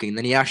was joking.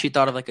 Then he actually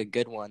thought of like a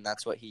good one.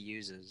 That's what he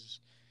uses.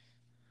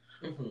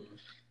 Mm-hmm.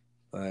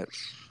 But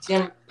see,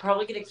 I'm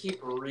probably gonna keep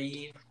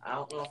Reed. I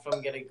don't know if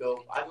I'm gonna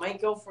go. I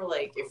might go for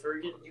like if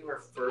we're gonna do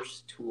our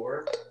first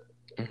tour.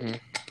 Mm-hmm.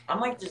 I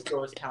might just go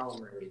with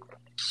Callum Reed.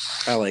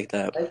 I like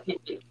that.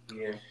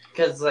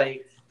 Because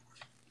like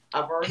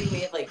I've already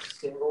made like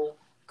single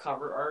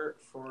cover art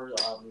for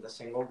the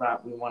single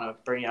that we want to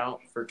bring out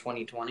for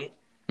 2020.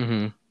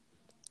 Mm-hmm.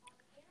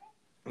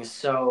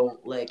 So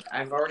like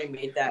I've already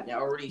made that, and it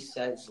already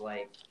says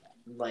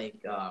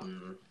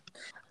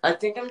I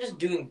think I'm just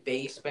doing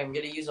bass, but I'm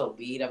gonna use a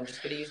lead. I'm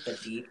just gonna use the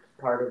deep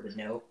part of the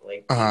note,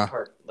 like deep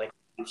part, like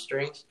deep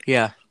strings.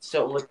 Yeah.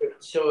 So it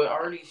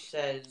already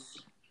says.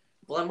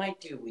 Well, I might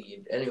do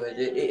lead. Anyway,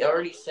 it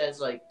already says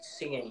like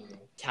singing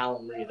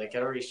Callum Reed. Like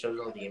it already shows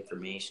all the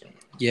information.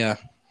 Yeah.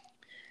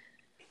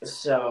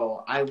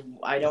 So I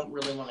don't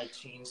really want to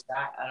change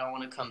that. I don't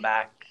want to come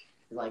back,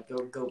 like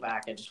go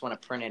back. I just want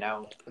to print it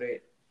out, put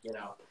it,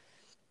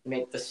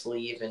 make the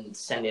sleeve and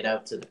send it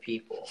out to the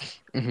people.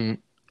 Mm-hmm.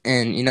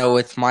 And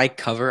with my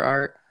cover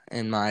art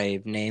and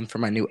my name for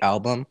my new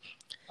album,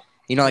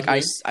 like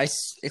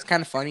it's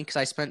kind of funny because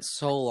I spent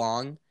so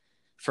long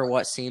for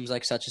what seems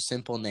like such a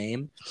simple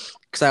name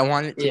because I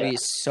want it to be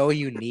so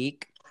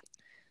unique.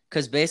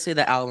 Because basically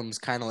the album's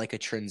kind of like a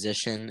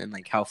transition and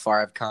like how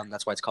far I've come.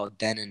 That's why it's called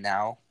Then and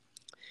Now.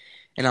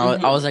 And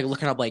I was like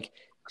looking up like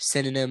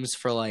synonyms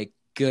for like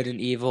good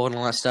and evil and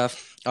all that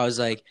stuff. I was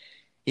like,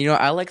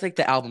 I like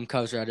the album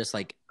covers are just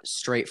like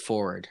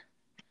straightforward.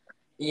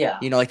 Yeah.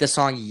 Like the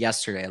song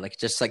Yesterday, like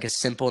just like a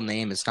simple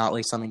name. It's not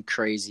like something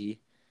crazy.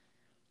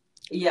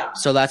 Yeah.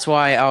 So that's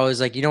why I was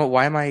like,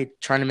 why am I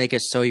trying to make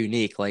it so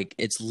unique? Like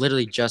it's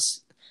literally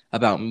just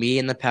about me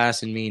in the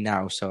past and me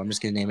now. So I'm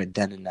just gonna name it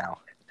Then and Now.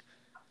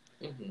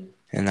 Mm-hmm.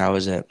 And that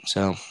was it.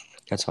 So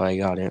that's how I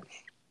got it.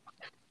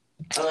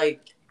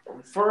 Like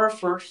for our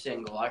first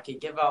single, I could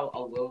give out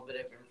a little bit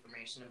of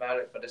information about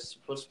it, but it's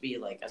supposed to be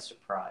like a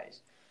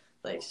surprise.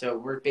 Like, so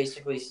we're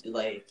basically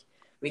like,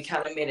 we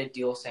kind of made a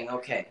deal saying,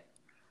 okay,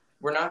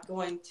 we're not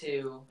going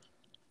to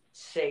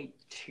say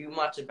too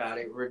much about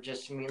it. We're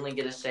just mainly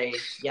gonna say,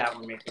 yeah,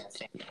 we're making a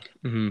sample.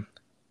 Mm-hmm.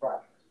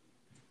 But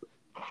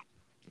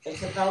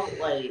it's about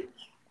like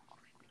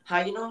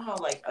how how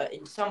like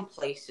in some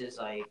places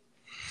like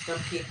some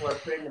people are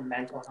put into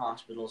mental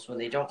hospitals when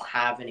they don't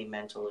have any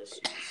mental issues.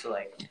 So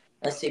like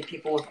let's say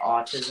people with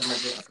autism are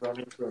just thrown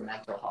into a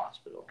mental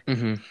hospital.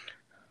 Mm-hmm.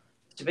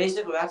 So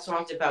basically that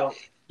song's about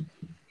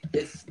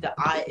it's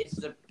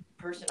the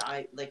person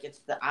it's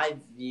the eye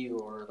view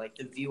or like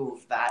the view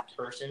of that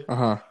person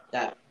Uh-huh.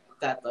 that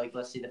like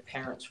let's say the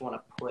parents want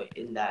to put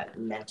in that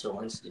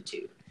mental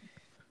institute.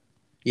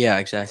 Yeah,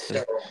 exactly.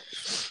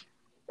 So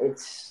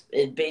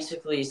it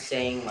basically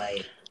saying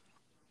like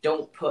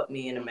don't put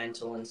me in a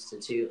mental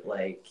institute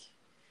like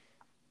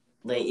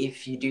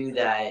if you do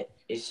that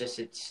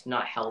it's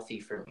not healthy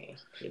for me,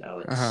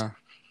 Uh-huh.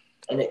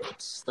 and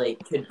it's like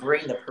could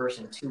bring the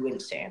person to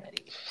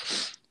insanity.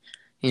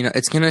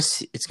 It's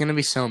gonna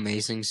be so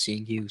amazing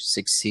seeing you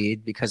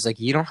succeed because like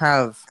you don't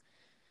have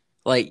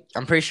like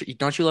I'm pretty sure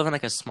don't you live in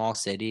like a small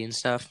city and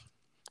stuff?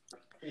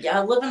 Yeah,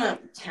 I live in a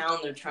town.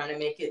 They're trying to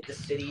make it the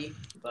city,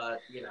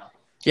 but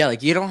Yeah,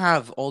 like you don't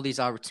have all these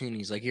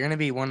opportunities. Like you're gonna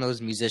be one of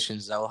those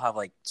musicians that will have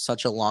like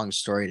such a long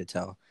story to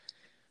tell.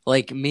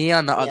 Like me,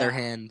 on the other yeah,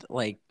 hand,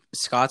 like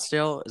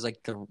Scottsdale is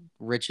like the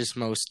richest,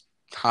 most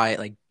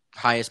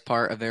highest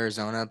part of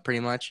Arizona, pretty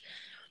much.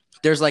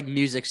 There's like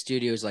music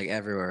studios like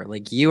everywhere.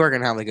 Like you are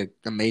gonna have like an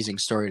amazing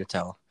story to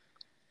tell.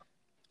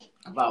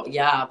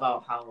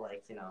 about how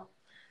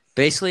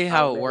Basically, how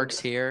how it living works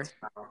is here.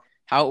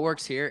 How it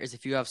works here is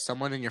if you have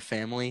someone in your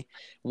family,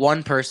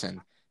 one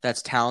person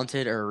that's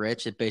talented or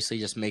rich, it basically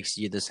just makes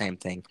you the same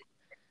thing.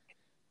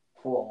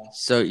 cool.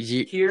 So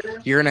Here,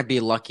 you're gonna be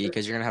lucky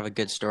because you're gonna have a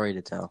good story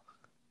to tell.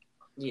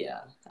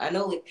 yeah, I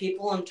know like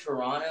people in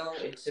Toronto,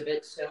 it's a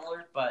bit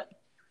similar, but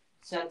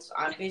since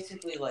I'm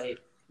basically like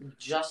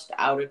just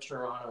out of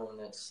Toronto and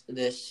it's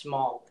this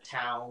small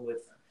town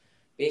with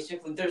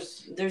basically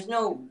there's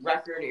no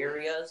record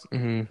areas.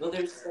 Mm-hmm. Well,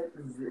 there's like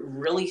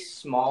really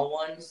small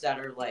ones that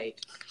are like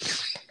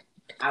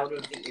out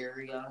of the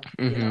area,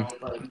 Mm-hmm.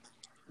 but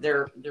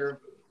they're a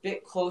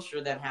bit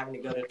closer than having to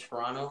go to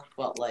Toronto,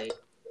 but like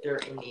they're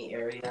in the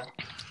area.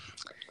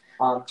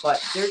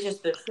 But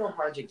they're so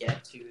hard to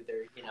get to.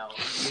 They're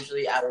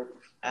usually out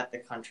at the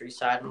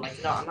countryside. I'm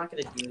like, no, I'm not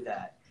gonna do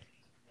that.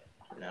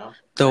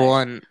 The Like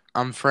one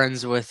I'm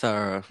friends with,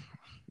 I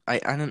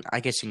don't, I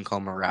guess you can call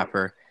him a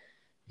rapper.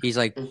 He's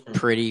like mhm.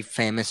 pretty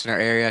famous in our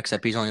area,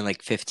 except he's only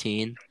like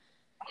 15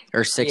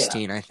 or Yeah.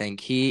 16, I think.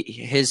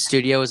 His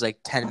studio is like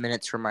 10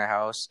 minutes from my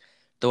house.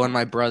 The one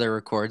my brother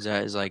records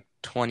at is like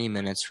 20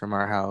 minutes from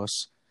our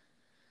house.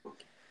 The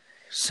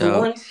So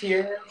ones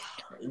here,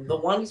 the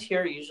ones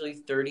here are usually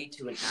 30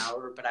 to an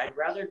hour, but I'd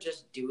rather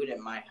just do it at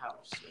my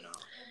house.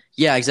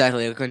 yeah,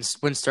 exactly. Like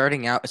when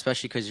starting out,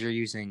 especially because you're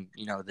using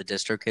the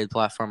DistroKid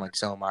platform, like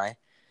so am I.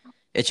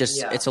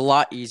 Yeah, It's a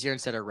lot easier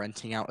instead of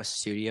renting out a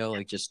studio.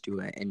 Like just do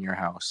it in your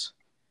house.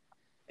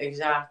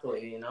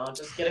 exactly.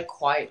 Just get a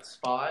quiet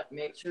spot.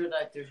 Make sure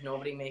that there's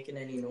nobody making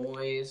any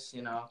noise.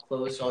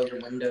 Close all your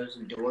windows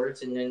and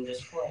doors, and then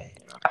just play.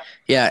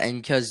 Yeah,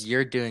 and because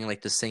you're doing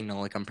like the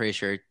signal, like I'm pretty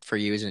sure for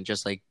you isn't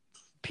just like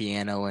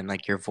piano and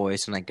like your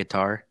voice and like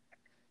guitar.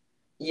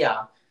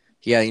 Yeah,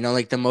 Yeah,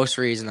 like the most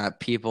reason that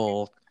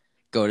people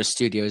go to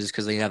studios is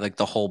because they have like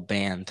the whole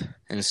band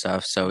and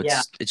stuff. So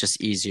yeah, it's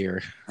just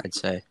easier, I'd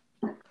say.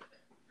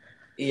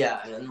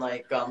 yeah. And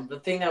like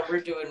the thing that we're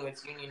doing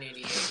with Union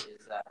 88 is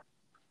that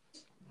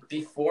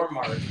before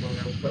March, when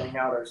we're putting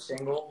out our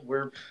single,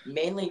 we're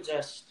mainly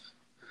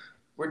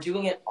we're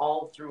doing it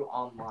all through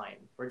online.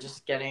 We're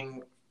just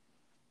getting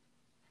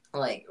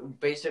like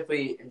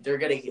basically they're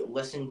gonna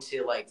listen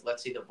to like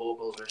let's say the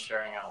vocals are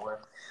starting out with.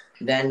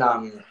 Then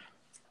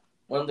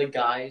one of the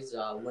guys,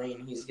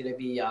 Lane, he's gonna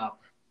be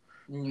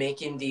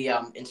making the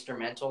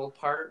instrumental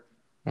part,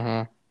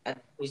 Uh-huh. and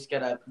he's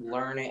gonna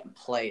learn it and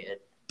play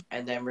it,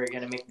 and then we're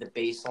gonna make the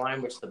bass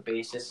line, which the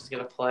bassist is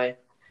gonna play,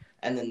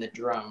 and then the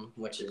drum,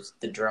 which is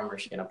the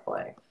drummer's gonna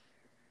play.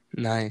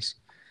 Nice.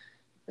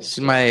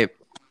 So Yeah.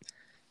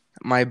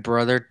 my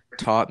brother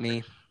taught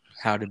me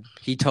how to.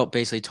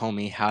 Basically told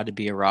me how to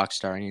be a rock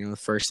star, and the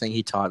first thing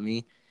he taught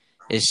me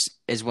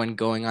is when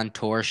going on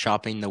tour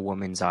shopping the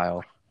women's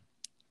aisle.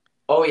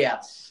 Oh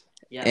yes,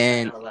 yes, I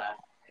And know that.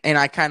 And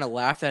I kind of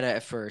laughed at it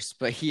at first,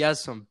 but he has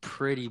some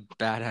pretty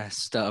badass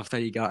stuff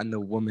that he got in the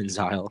woman's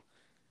aisle.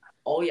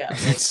 Oh yeah,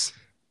 like It's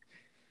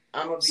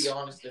I'm gonna be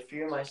honest, a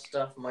few of my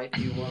stuff might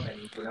be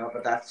women,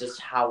 but that's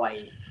just how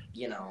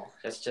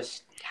that's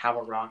just how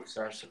a rock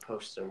star's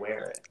supposed to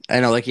wear it. I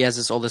know, like he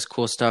has all this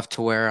cool stuff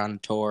to wear on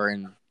tour,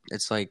 and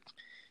it's like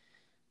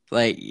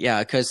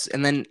yeah,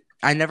 and then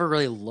I never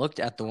really looked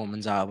at the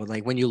woman's aisle, but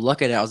like when you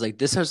look at it, I was like,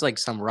 this is like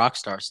some rock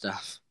star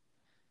stuff.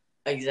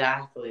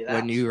 Exactly.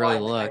 When you really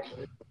look,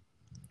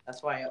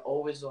 That's why I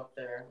always look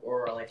there,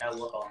 or like I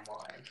look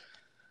online.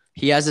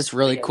 he has this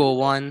really Yeah. cool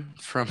one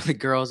from the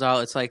girls' aisle.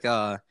 It's like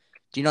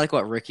do you know like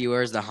what Ricky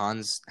wears? The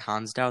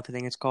Hansdouth, I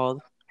think it's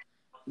called.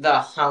 The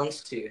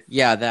houndstooth.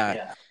 Yeah, that.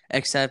 Yeah.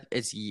 Except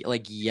it's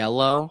like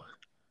yellow,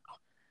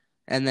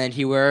 and then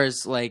he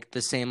wears like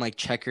the same like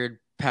checkered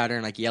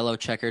pattern, like yellow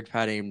checkered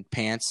pattern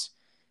pants,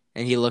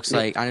 and he looks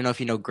like, I don't know if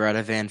you know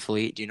Greta Van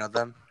Fleet. Do you know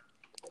them?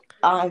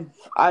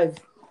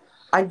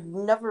 I've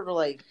never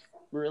like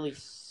really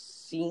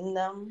seen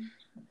them.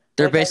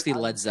 They're Like basically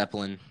Led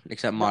Zeppelin,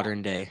 except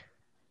modern day.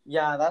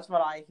 Yeah, that's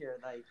what I hear.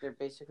 Like they're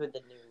basically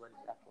the new Led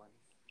Zeppelin.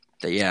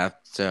 Yeah,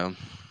 so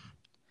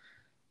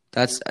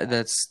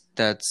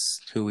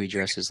that's who he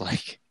dresses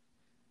like.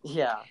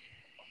 Yeah.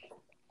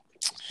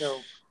 So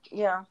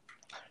yeah.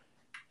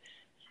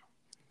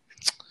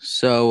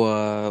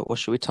 So what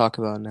should we talk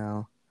about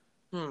now?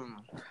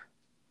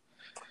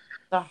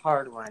 The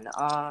hard one.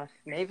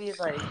 Maybe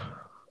like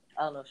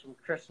I don't know, some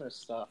Christmas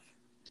stuff.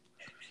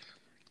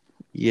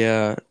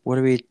 Yeah, what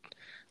are we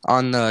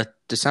on the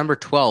December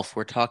 12th?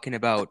 We're talking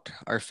about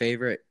our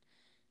favorite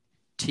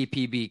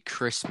TPB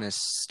Christmas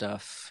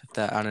stuff. If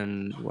that I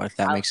don't know if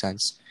that makes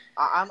sense.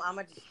 I'm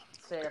gonna just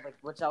say like,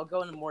 which I'll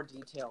go into more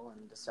detail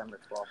on December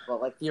 12th,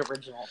 but like the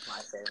original is my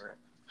favorite.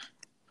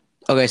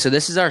 Okay, so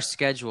this is our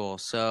schedule.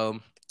 So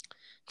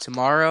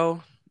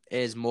tomorrow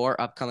is more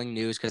upcoming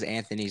news because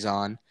Anthony's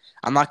on.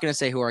 I'm not gonna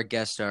say who our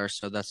guests are,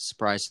 so that's a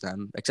surprise to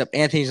them. Except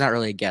Anthony's not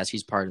really a guest;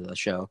 he's part of the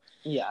show.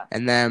 Yeah.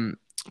 And then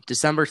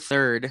December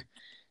 3rd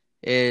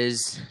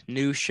is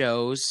new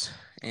shows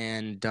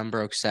and Dumb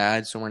Broke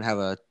Sad. So we're gonna have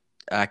a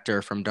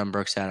actor from Dumb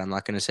Broke Sad. I'm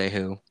not gonna say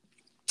who.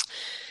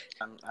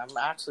 I'm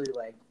actually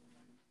like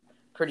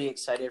pretty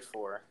excited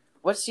for.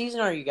 What season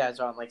are you guys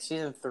on? Like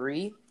season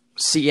 3?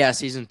 Yeah,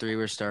 season 3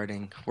 we're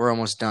starting. We're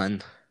almost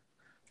done.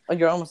 Oh,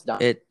 you're almost done.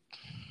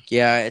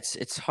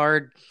 It's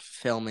hard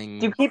filming.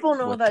 Do people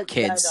know that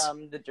kids?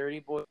 The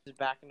Dirty Boys is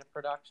back into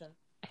production?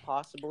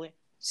 Possibly.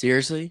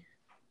 Seriously?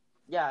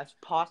 Yeah, it's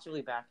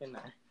possibly back in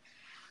there.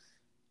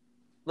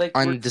 Like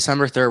on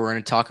December 3rd, we're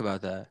going to talk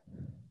about that.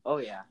 Oh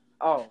yeah.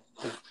 Oh.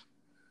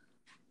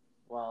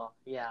 Well,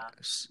 yeah.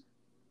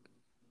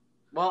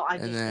 Well,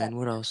 and then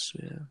what else?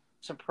 Yeah.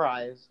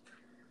 Surprise.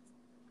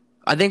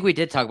 I think we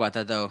did talk about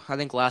that though. I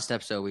think last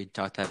episode we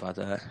talked about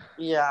that.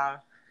 Yeah,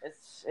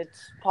 it's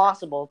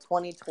possible.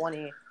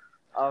 2020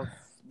 of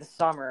the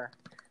summer.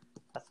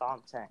 That's all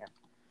I'm saying.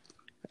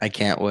 I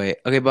can't wait.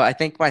 Okay, but I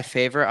think my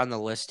favorite on the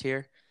list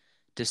here,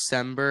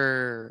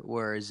 December.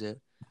 Where is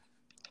it?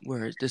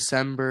 Where is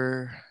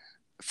December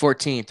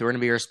 14th? We're going to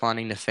be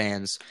responding to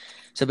fans.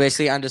 So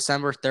basically, on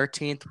December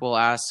 13th, we'll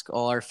ask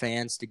all our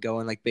fans to go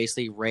and like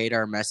basically rate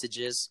our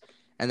messages,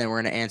 and then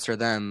we're going to answer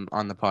them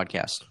on the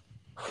podcast.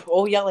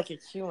 Oh yeah, like a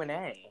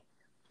Q&A.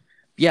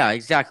 Yeah,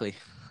 exactly,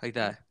 like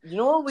that. You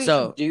know what we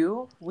should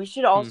do? We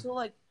should also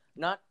like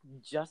not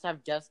just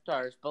have guest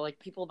stars, but like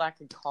people that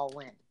could call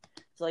in.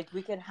 So like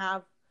we could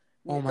have.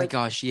 Oh my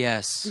gosh,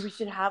 yes. We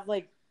should have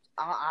like,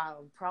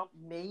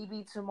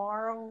 maybe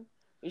tomorrow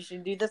we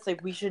should do this.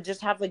 Like we should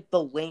just have like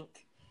the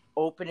link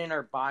open in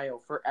our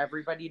bio for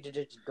everybody to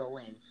just go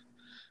in.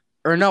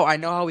 Or no, I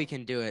know how we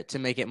can do it to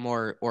make it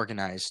more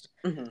organized.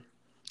 Mm-hmm.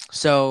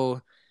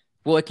 So,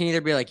 well, it can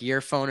either be like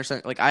your phone or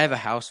something. Like I have a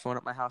house phone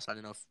at my house. I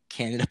don't know if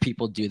Canada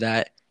people do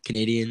that,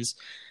 Canadians.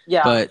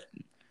 Yeah. But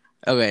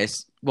okay,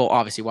 well,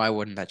 obviously, why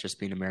wouldn't that just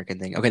be an American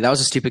thing? Okay, that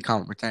was a stupid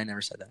comment. Pretend I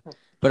never said that.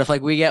 But if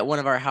like we get one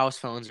of our house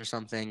phones or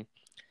something,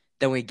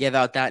 then we give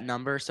out that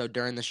number. So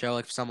during the show,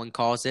 like, if someone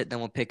calls it, then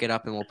we'll pick it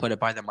up and we'll put it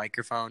by the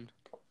microphone.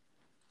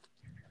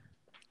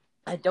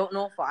 I don't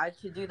know if I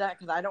should do that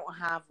because I don't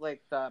have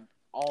like the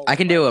all. I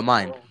can do it with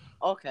mine.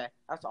 Okay,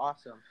 that's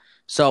awesome.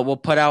 So we'll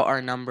put out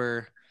our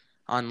number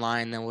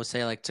online, then we'll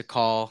say like to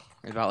call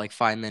in about like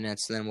 5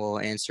 minutes, then we'll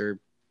answer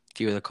a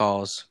few of the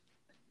calls.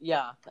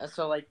 Yeah,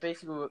 so like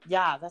basically,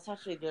 yeah, that's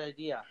actually a good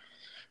idea.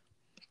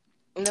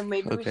 And then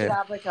maybe we should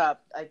have like a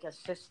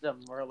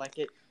system where like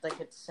it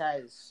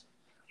says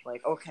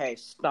like, okay,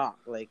 stop,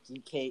 like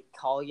you can't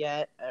call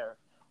yet, or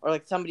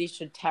like somebody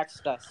should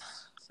text us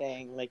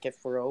saying like if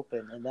we're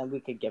open, and then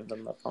we could give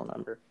them the phone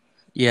number.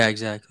 Yeah,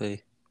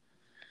 exactly.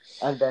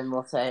 And then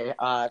we'll say,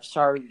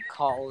 sorry,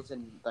 calls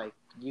and like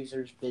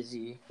users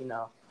busy, you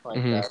know,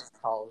 like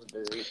calls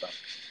busy. But...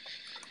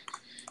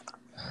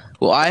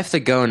 Well, I have to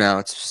go now.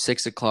 It's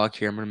 6:00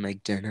 here. I'm gonna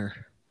make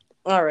dinner.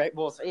 All right.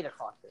 Well, it's 8:00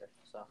 here,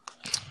 so.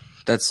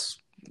 That's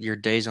your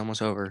day's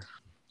almost over.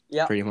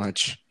 Yeah. Pretty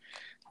much.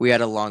 We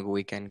had a long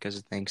weekend because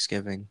of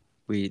Thanksgiving.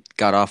 We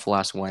got off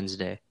last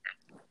Wednesday.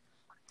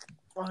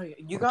 Oh,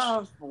 you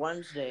got off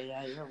Wednesday.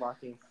 Yeah, you're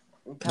lucky.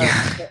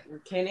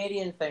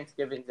 Canadian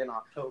Thanksgiving's in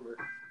October.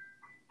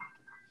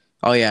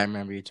 Oh yeah, I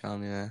remember you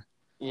telling me that.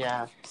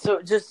 Yeah.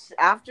 So just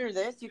after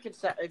this, you could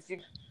set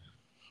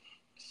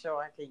so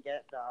I can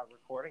get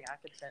recording. I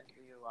could send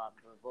you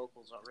the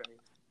vocals already.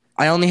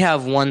 I only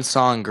have one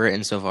song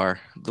written so far,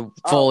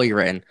 fully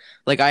written.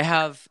 Like I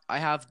have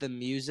the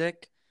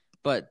music,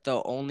 but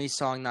the only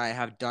song that I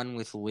have done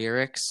with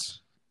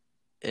lyrics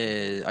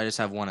is I just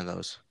have one of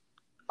those.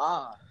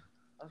 Ah,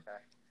 okay.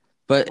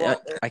 But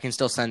I can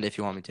still send it if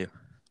you want me to.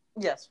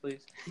 Yes,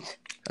 please.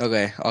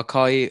 Okay, I'll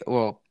call you.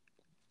 Well,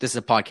 this is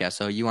a podcast,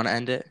 so you want to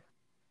end it?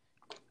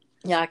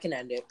 Yeah, I can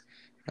end it.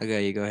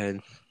 Okay, you go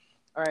ahead.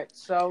 All right,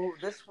 so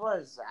this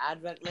was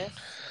Adventmas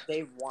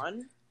Day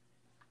 1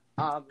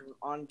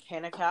 on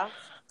Canacast.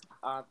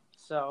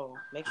 So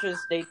make sure to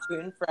stay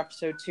tuned for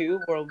episode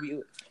 2 where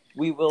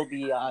we will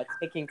be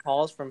taking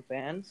calls from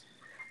fans.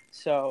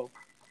 So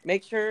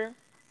make sure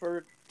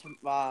for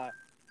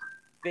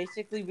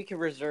basically we can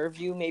reserve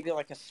you maybe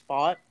like a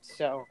spot.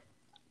 So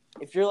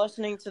if you're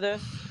listening to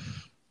this,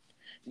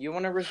 you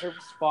want to reserve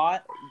a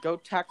spot, go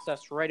text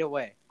us right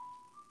away.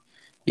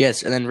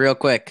 Yes, and then real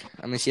quick,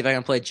 let me see if I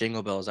can play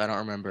Jingle Bells. I don't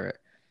remember it.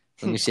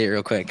 Let me see it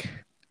real quick.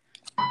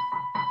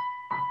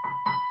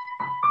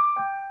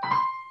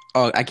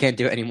 Oh, I can't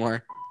do it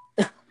anymore.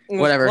 It was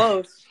Whatever.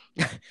 close.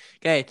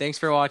 Okay, thanks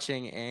for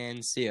watching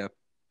and see ya.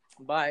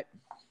 Bye.